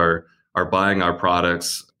customers are buying our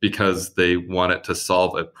products because they want it to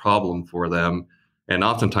solve a problem for them. And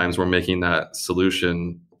oftentimes we're making that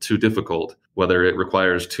solution too difficult, whether it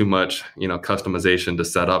requires too much, customization to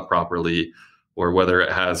set up properly, or whether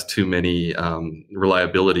it has too many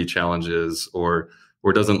reliability challenges, or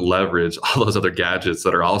doesn't leverage all those other gadgets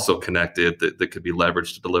that are also connected that could be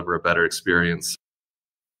leveraged to deliver a better experience.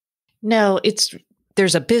 No,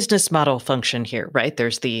 there's a business model function here, right?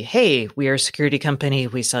 There's the, hey, we are a security company.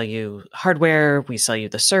 We sell you hardware. We sell you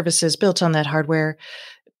the services built on that hardware.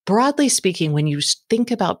 Broadly speaking, when you think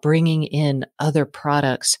about bringing in other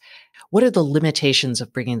products, what are the limitations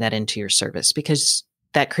of bringing that into your service? Because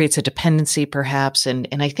that creates a dependency perhaps. And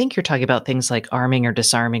I think you're talking about things like arming or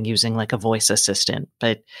disarming using like a voice assistant.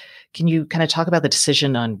 But can you kind of talk about the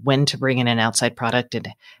decision on when to bring in an outside product and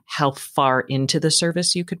how far into the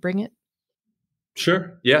service you could bring it?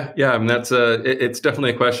 Sure. Yeah. I mean, it's definitely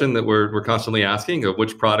a question that we're constantly asking of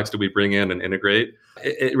which products do we bring in and integrate.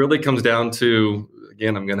 It really comes down to,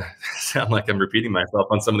 again, I'm going to sound like I'm repeating myself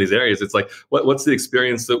on some of these areas. It's like, what's the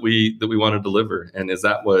experience that we want to deliver? And is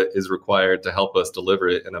that what is required to help us deliver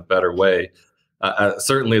it in a better way?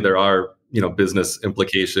 Certainly there are, business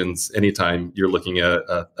implications anytime you're looking at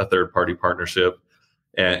a third-party partnership.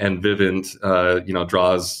 And Vivint,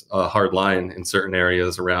 draws a hard line in certain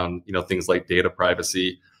areas around, things like data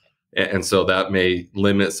privacy. And so that may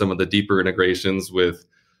limit some of the deeper integrations with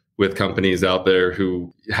companies out there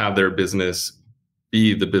who have their business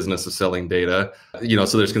be the business of selling data.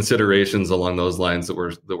 So there's considerations along those lines that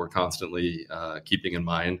we're constantly keeping in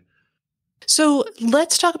mind. So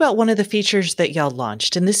let's talk about one of the features that y'all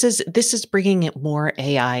launched, and this is bringing more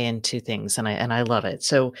AI into things, and I love it.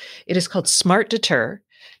 So it is called Smart Deter.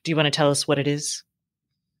 Do you want to tell us what it is?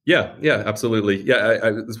 Yeah, absolutely. Yeah,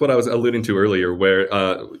 it's what I was alluding to earlier, where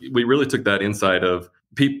we really took that insight of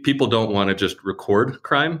people don't want to just record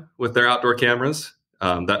crime with their outdoor cameras.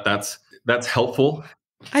 That's helpful.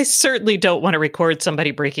 I certainly don't want to record somebody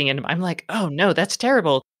breaking in. I'm like, oh no, that's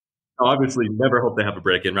terrible. Obviously never hope they have a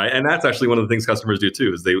break-in, right? And that's actually one of the things customers do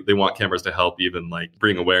too, is they want cameras to help even like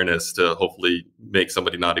bring awareness to hopefully make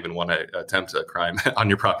somebody not even want to attempt a crime on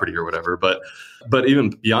your property or whatever. But even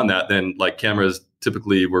beyond that, then like cameras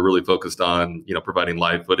typically we're really focused on, providing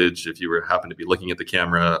live footage if you happen to be looking at the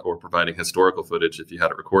camera, or providing historical footage if you had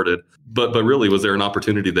it recorded. But really, was there an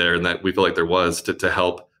opportunity there? And that we feel like there was to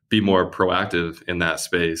help be more proactive in that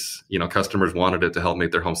space. Customers wanted it to help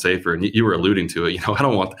make their home safer. And you were alluding to it, I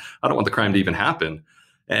don't want the crime to even happen.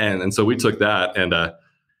 And so we took that and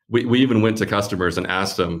we even went to customers and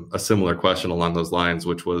asked them a similar question along those lines,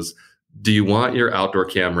 which was, do you want your outdoor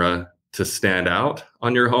camera to stand out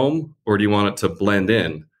on your home, or do you want it to blend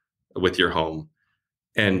in with your home?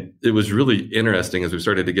 And it was really interesting as we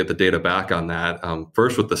started to get the data back on that.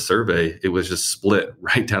 First, with the survey, it was just split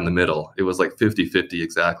right down the middle. It was like 50-50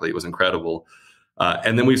 exactly. It was incredible.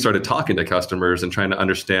 And then we started talking to customers and trying to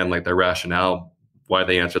understand like their rationale, why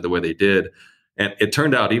they answered the way they did. And it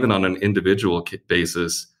turned out even on an individual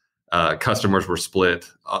basis, customers were split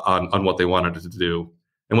on what they wanted it to do.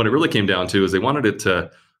 And what it really came down to is they wanted it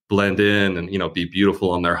to blend in and, be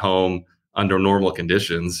beautiful in their home under normal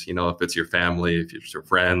conditions. If it's your family, if it's your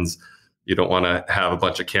friends, you don't want to have a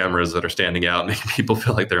bunch of cameras that are standing out making people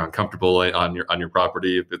feel like they're uncomfortable on your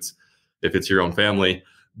property if it's your own family.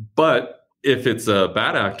 But if it's a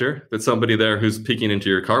bad actor, if it's somebody there who's peeking into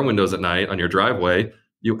your car windows at night on your driveway,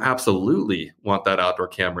 you absolutely want that outdoor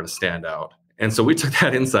camera to stand out. And so we took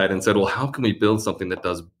that insight and said, well, how can we build something that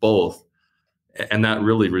does both? And that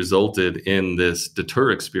really resulted in this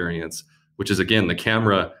deter experience, which is, again, the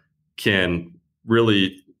camera can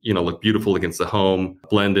really, look beautiful against the home,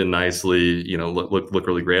 blend in nicely, look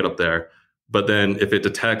really great up there. But then if it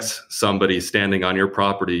detects somebody standing on your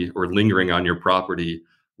property or lingering on your property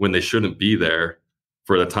when they shouldn't be there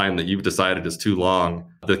for the time that you've decided is too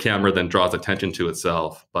long, the camera then draws attention to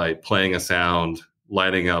itself by playing a sound,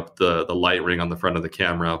 lighting up the light ring on the front of the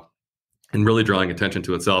camera, and really drawing attention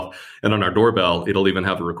to itself. And on our doorbell, it'll even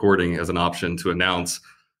have a recording as an option to announce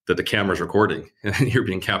that the camera's recording and you're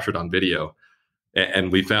being captured on video.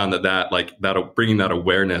 And we found that bringing that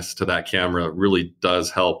awareness to that camera really does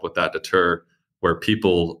help with that deter, where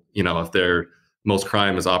people, if their most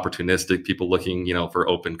crime is opportunistic, people looking, for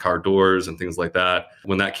open car doors and things like that.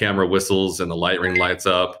 When that camera whistles and the light ring lights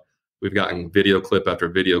up, we've gotten video clip after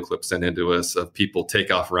video clip sent into us of people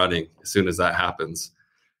take off running as soon as that happens.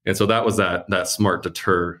 And so that was that smart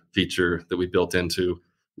deter feature that we built into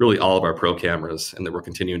really all of our pro cameras and that we're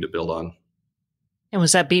continuing to build on. And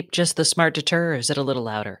was that beep just the smart deter, or is it a little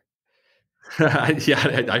louder?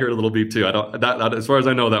 Yeah, I heard a little beep too. I don't that as far as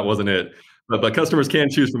I know, that wasn't it. But customers can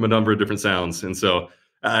choose from a number of different sounds. And so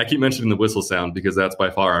I keep mentioning the whistle sound because that's by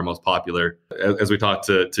far our most popular. As we talk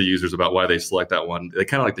to users about why they select that one, they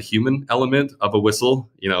kind of like the human element of a whistle.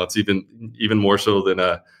 It's even more so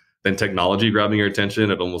than technology grabbing your attention.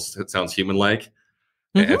 It sounds human-like.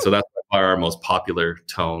 Mm-hmm. And so that's by far our most popular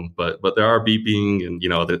tone. But there are beeping and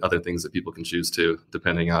the other things that people can choose to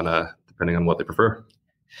depending on what they prefer.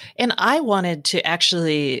 And I wanted to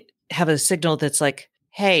actually have a signal that's like,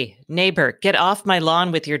 hey, neighbor, get off my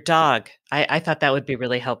lawn with your dog. I thought that would be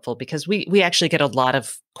really helpful because we actually get a lot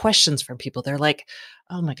of questions from people. They're like,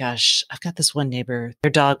 oh my gosh, I've got this one neighbor,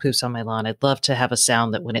 their dog poops on my lawn. I'd love to have a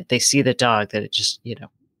sound that when they see the dog, that it just,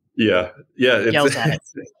 yeah, yells at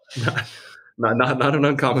it. Not an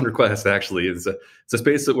uncommon request, actually. It's a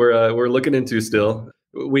space that we're looking into still.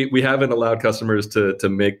 We haven't allowed customers to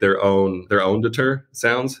make their own deter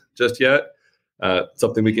sounds just yet.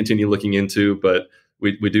 Something we continue looking into, but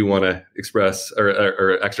we do want to express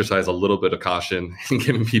or exercise a little bit of caution in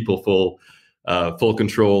giving people full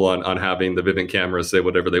control on having the Vivint camera say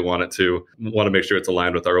whatever they want it to. We want to make sure it's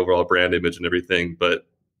aligned with our overall brand image and everything. But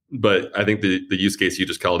I think the use case you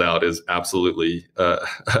just called out is absolutely a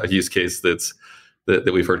use case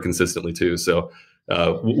that we've heard consistently too. So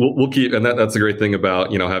we'll keep, and that's the great thing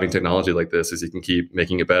about having technology like this is you can keep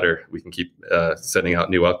making it better. We can keep sending out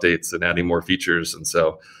new updates and adding more features, and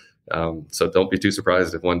so don't be too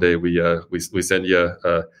surprised if one day we send you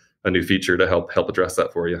a new feature to help address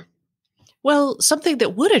that for you. Well, something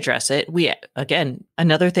that would address it,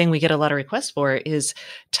 another thing we get a lot of requests for is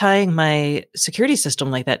tying my security system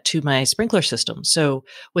like that to my sprinkler system. So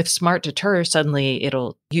with Smart Deter, suddenly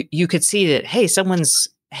you could see that, hey, someone's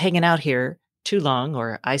hanging out here too long,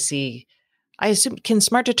 or I assume, can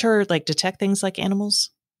Smart Deter detect things like animals?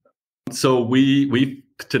 So we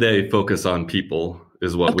today focus on people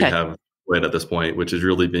is what we have at this point, which is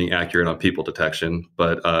really being accurate on people detection.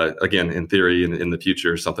 But again, in theory, in the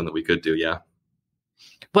future, something that we could do, yeah.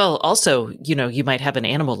 Well, also, you might have an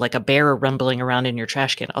animal like a bear rumbling around in your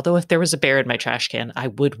trash can. Although if there was a bear in my trash can, I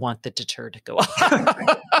would want the deter to go off.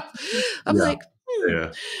 I'm like,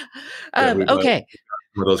 yeah. Okay.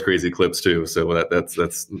 One of those crazy clips too. So that's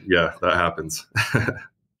that happens.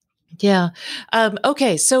 Yeah.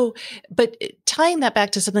 Okay. So, but tying that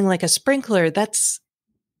back to something like a sprinkler, that's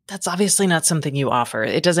obviously not something you offer.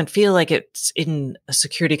 It doesn't feel like it's in a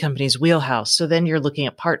security company's wheelhouse. So then you're looking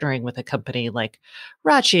at partnering with a company like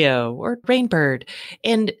Rachio or Rainbird.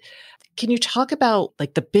 And can you talk about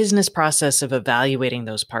the business process of evaluating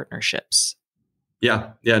those partnerships?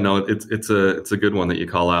 Yeah. No, it's a good one that you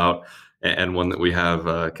call out. and one that we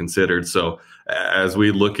have considered. So as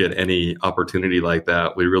we look at any opportunity like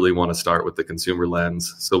that, we really want to start with the consumer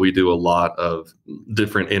lens. So we do a lot of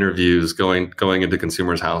different interviews, going into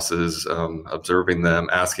consumers' houses, observing them,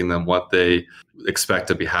 asking them what they expect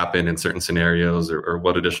to be happen in certain scenarios, or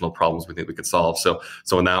what additional problems we think we could solve. So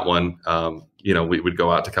in that one, we would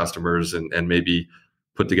go out to customers and maybe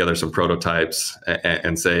put together some prototypes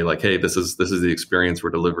and say like, hey, this is the experience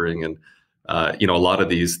we're delivering. And a lot of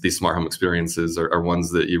these smart home experiences are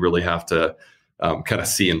ones that you really have to kind of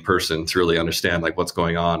see in person to really understand like what's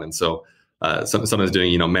going on. And so sometimes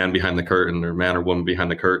doing, man behind the curtain or man or woman behind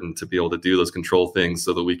the curtain to be able to do those control things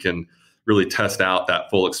so that we can really test out that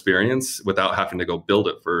full experience without having to go build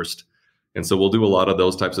it first. And so we'll do a lot of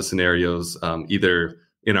those types of scenarios, either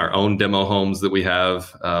in our own demo homes that we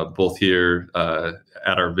have, both here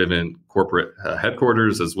at our Vivint corporate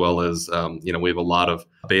headquarters, as well as, we have a lot of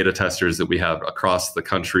beta testers that we have across the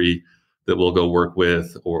country that we'll go work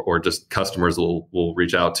with, or just customers will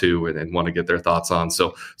reach out to and want to get their thoughts on.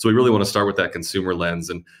 So we really want to start with that consumer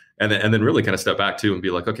lens and then really kind of step back too and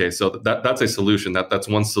be like, okay, so that's a solution. That's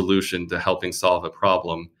one solution to helping solve a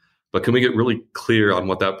problem. But can we get really clear on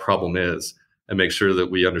what that problem is and make sure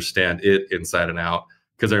that we understand it inside and out?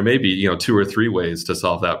 Because there may be, 2 or 3 ways to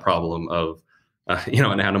solve that problem of,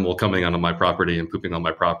 an animal coming onto my property and pooping on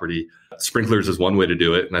my property. Sprinklers is one way to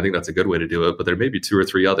do it, and I think that's a good way to do it. But there may be 2 or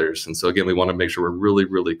 3 others. And so again, we want to make sure we're really,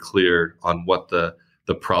 really clear on what the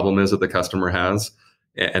problem is that the customer has,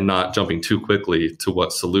 and not jumping too quickly to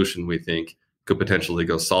what solution we think could potentially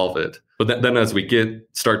go solve it. But then as we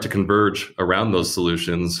start to converge around those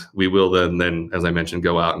solutions, we will then, as I mentioned,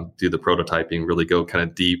 go out and do the prototyping, really go kind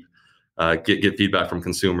of deep, get feedback from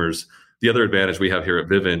consumers. The other advantage we have here at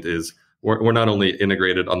Vivint is we're not only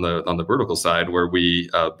integrated on the vertical side where we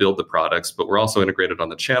build the products, but we're also integrated on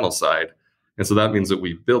the channel side. And so that means that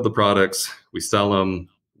we build the products, we sell them,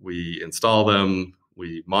 we install them,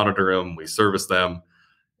 we monitor them, we service them,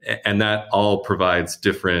 and that all provides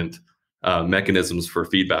different mechanisms for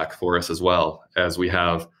feedback for us as well. As we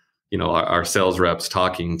have, our sales reps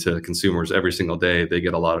talking to consumers every single day, they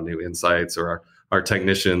get a lot of new insights, or our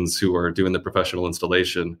technicians who are doing the professional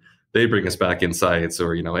installation, they bring us back insights,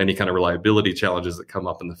 or any kind of reliability challenges that come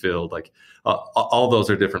up in the field. Like all those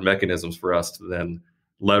are different mechanisms for us to then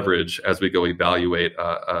leverage as we go evaluate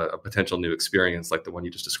a potential new experience like the one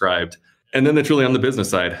you just described. And then it's really on the business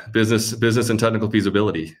side, business and technical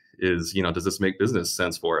feasibility is, does this make business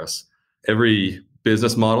sense for us? Every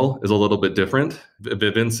business model is a little bit different.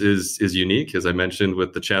 Vivint's is unique, as I mentioned,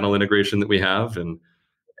 with the channel integration that we have and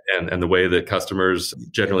the way that customers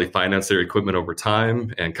generally finance their equipment over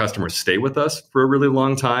time, and customers stay with us for a really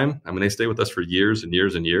long time. I mean, they stay with us for years and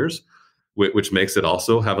years and years, which makes it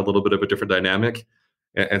also have a little bit of a different dynamic.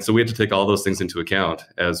 And so we have to take all those things into account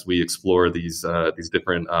as we explore these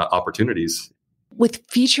different opportunities. With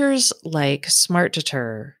features like Smart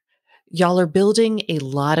Deter, y'all are building a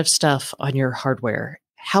lot of stuff on your hardware.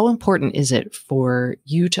 How important is it for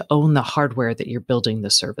you to own the hardware that you're building the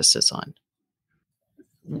services on?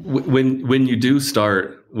 When you do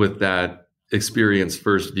start with that experience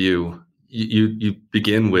first view, you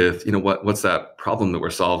begin with, what's that problem that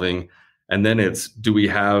we're solving? And then it's, do we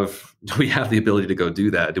have the ability to go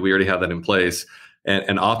do that? Do we already have that in place?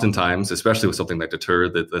 And oftentimes, especially with something like Deter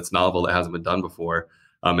that's novel, that hasn't been done before,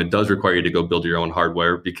 it does require you to go build your own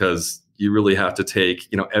hardware, because you really have to take,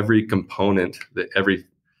 every component, every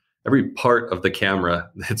part of the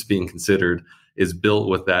camera that's being considered is built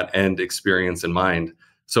with that end experience in mind.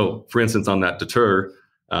 So, for instance, on that Deter,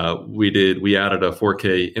 we added a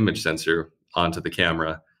 4K image sensor onto the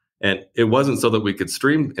camera. And it wasn't so that we could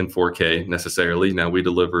stream in 4K necessarily. Now we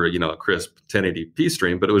deliver, a crisp 1080p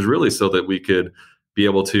stream, but it was really so that we could be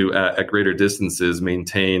able to, at greater distances,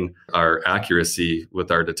 maintain our accuracy with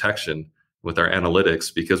our detection, with our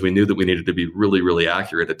analytics, because we knew that we needed to be really, really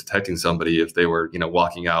accurate at detecting somebody if they were,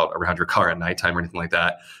 walking out around your car at nighttime or anything like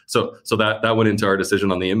that. So that went into our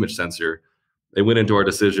decision on the image sensor. It went into our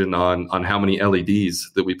decision on how many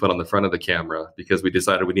LEDs that we put on the front of the camera, because we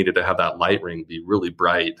decided we needed to have that light ring be really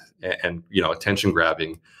bright and attention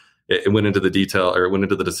grabbing. It went into the detail, or it went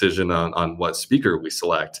into the decision on what speaker we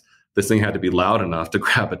select. This thing had to be loud enough to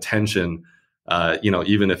grab attention,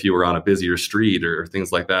 even if you were on a busier street or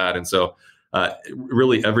things like that. And so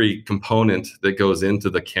really every component that goes into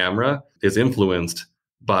the camera is influenced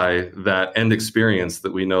by that end experience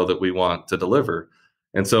that we know that we want to deliver.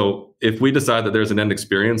 And so if we decide that there's an end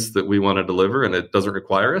experience that we want to deliver and it doesn't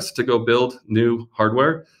require us to go build new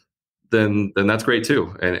hardware, then that's great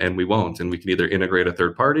too. And we won't. And we can either integrate a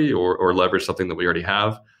third party or leverage something that we already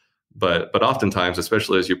have. But oftentimes,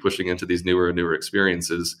 especially as you're pushing into these newer and newer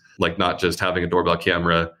experiences, like not just having a doorbell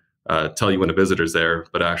camera tell you when a visitor's there,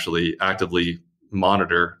 but actually actively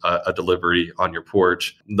monitor a delivery on your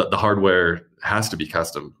porch, the hardware has to be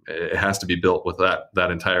custom. It has to be built with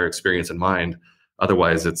that entire experience in mind.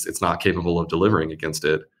 Otherwise, it's not capable of delivering against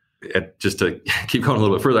it. And just to keep going a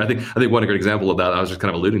little bit further, I think one good example of that I was just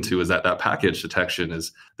kind of alluding to is that package detection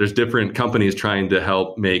is there's different companies trying to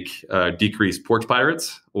help make decrease porch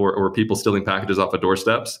pirates or people stealing packages off of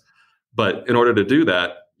doorsteps. But in order to do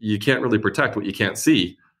that, you can't really protect what you can't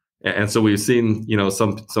see. And so we've seen,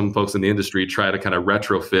 some folks in the industry try to kind of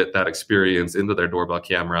retrofit that experience into their doorbell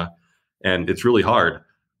camera, and it's really hard.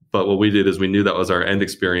 But what we did is we knew that was our end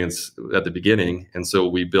experience at the beginning. And so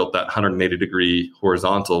we built that 180-degree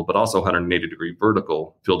horizontal, but also 180-degree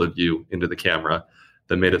vertical field of view into the camera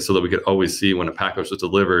that made it so that we could always see when a package was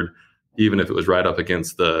delivered, even if it was right up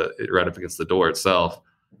against the door itself.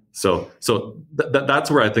 So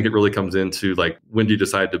that's where I think it really comes into, like, when do you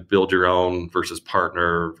decide to build your own versus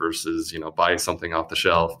partner versus, buy something off the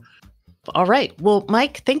shelf? All right. Well,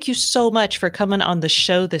 Mike, thank you so much for coming on the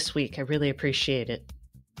show this week. I really appreciate it.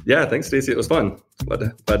 Yeah, thanks, Stacey. It was fun.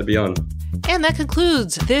 Glad to be on. And that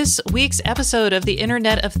concludes this week's episode of the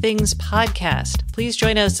Internet of Things podcast. Please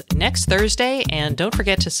join us next Thursday, and don't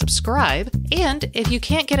forget to subscribe. And if you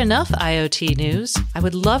can't get enough IoT news, I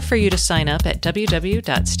would love for you to sign up at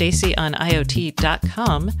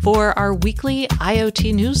www.stacyoniot.com for our weekly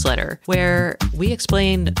IoT newsletter, where we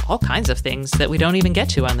explain all kinds of things that we don't even get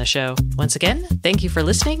to on the show. Once again, thank you for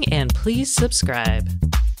listening, and please subscribe.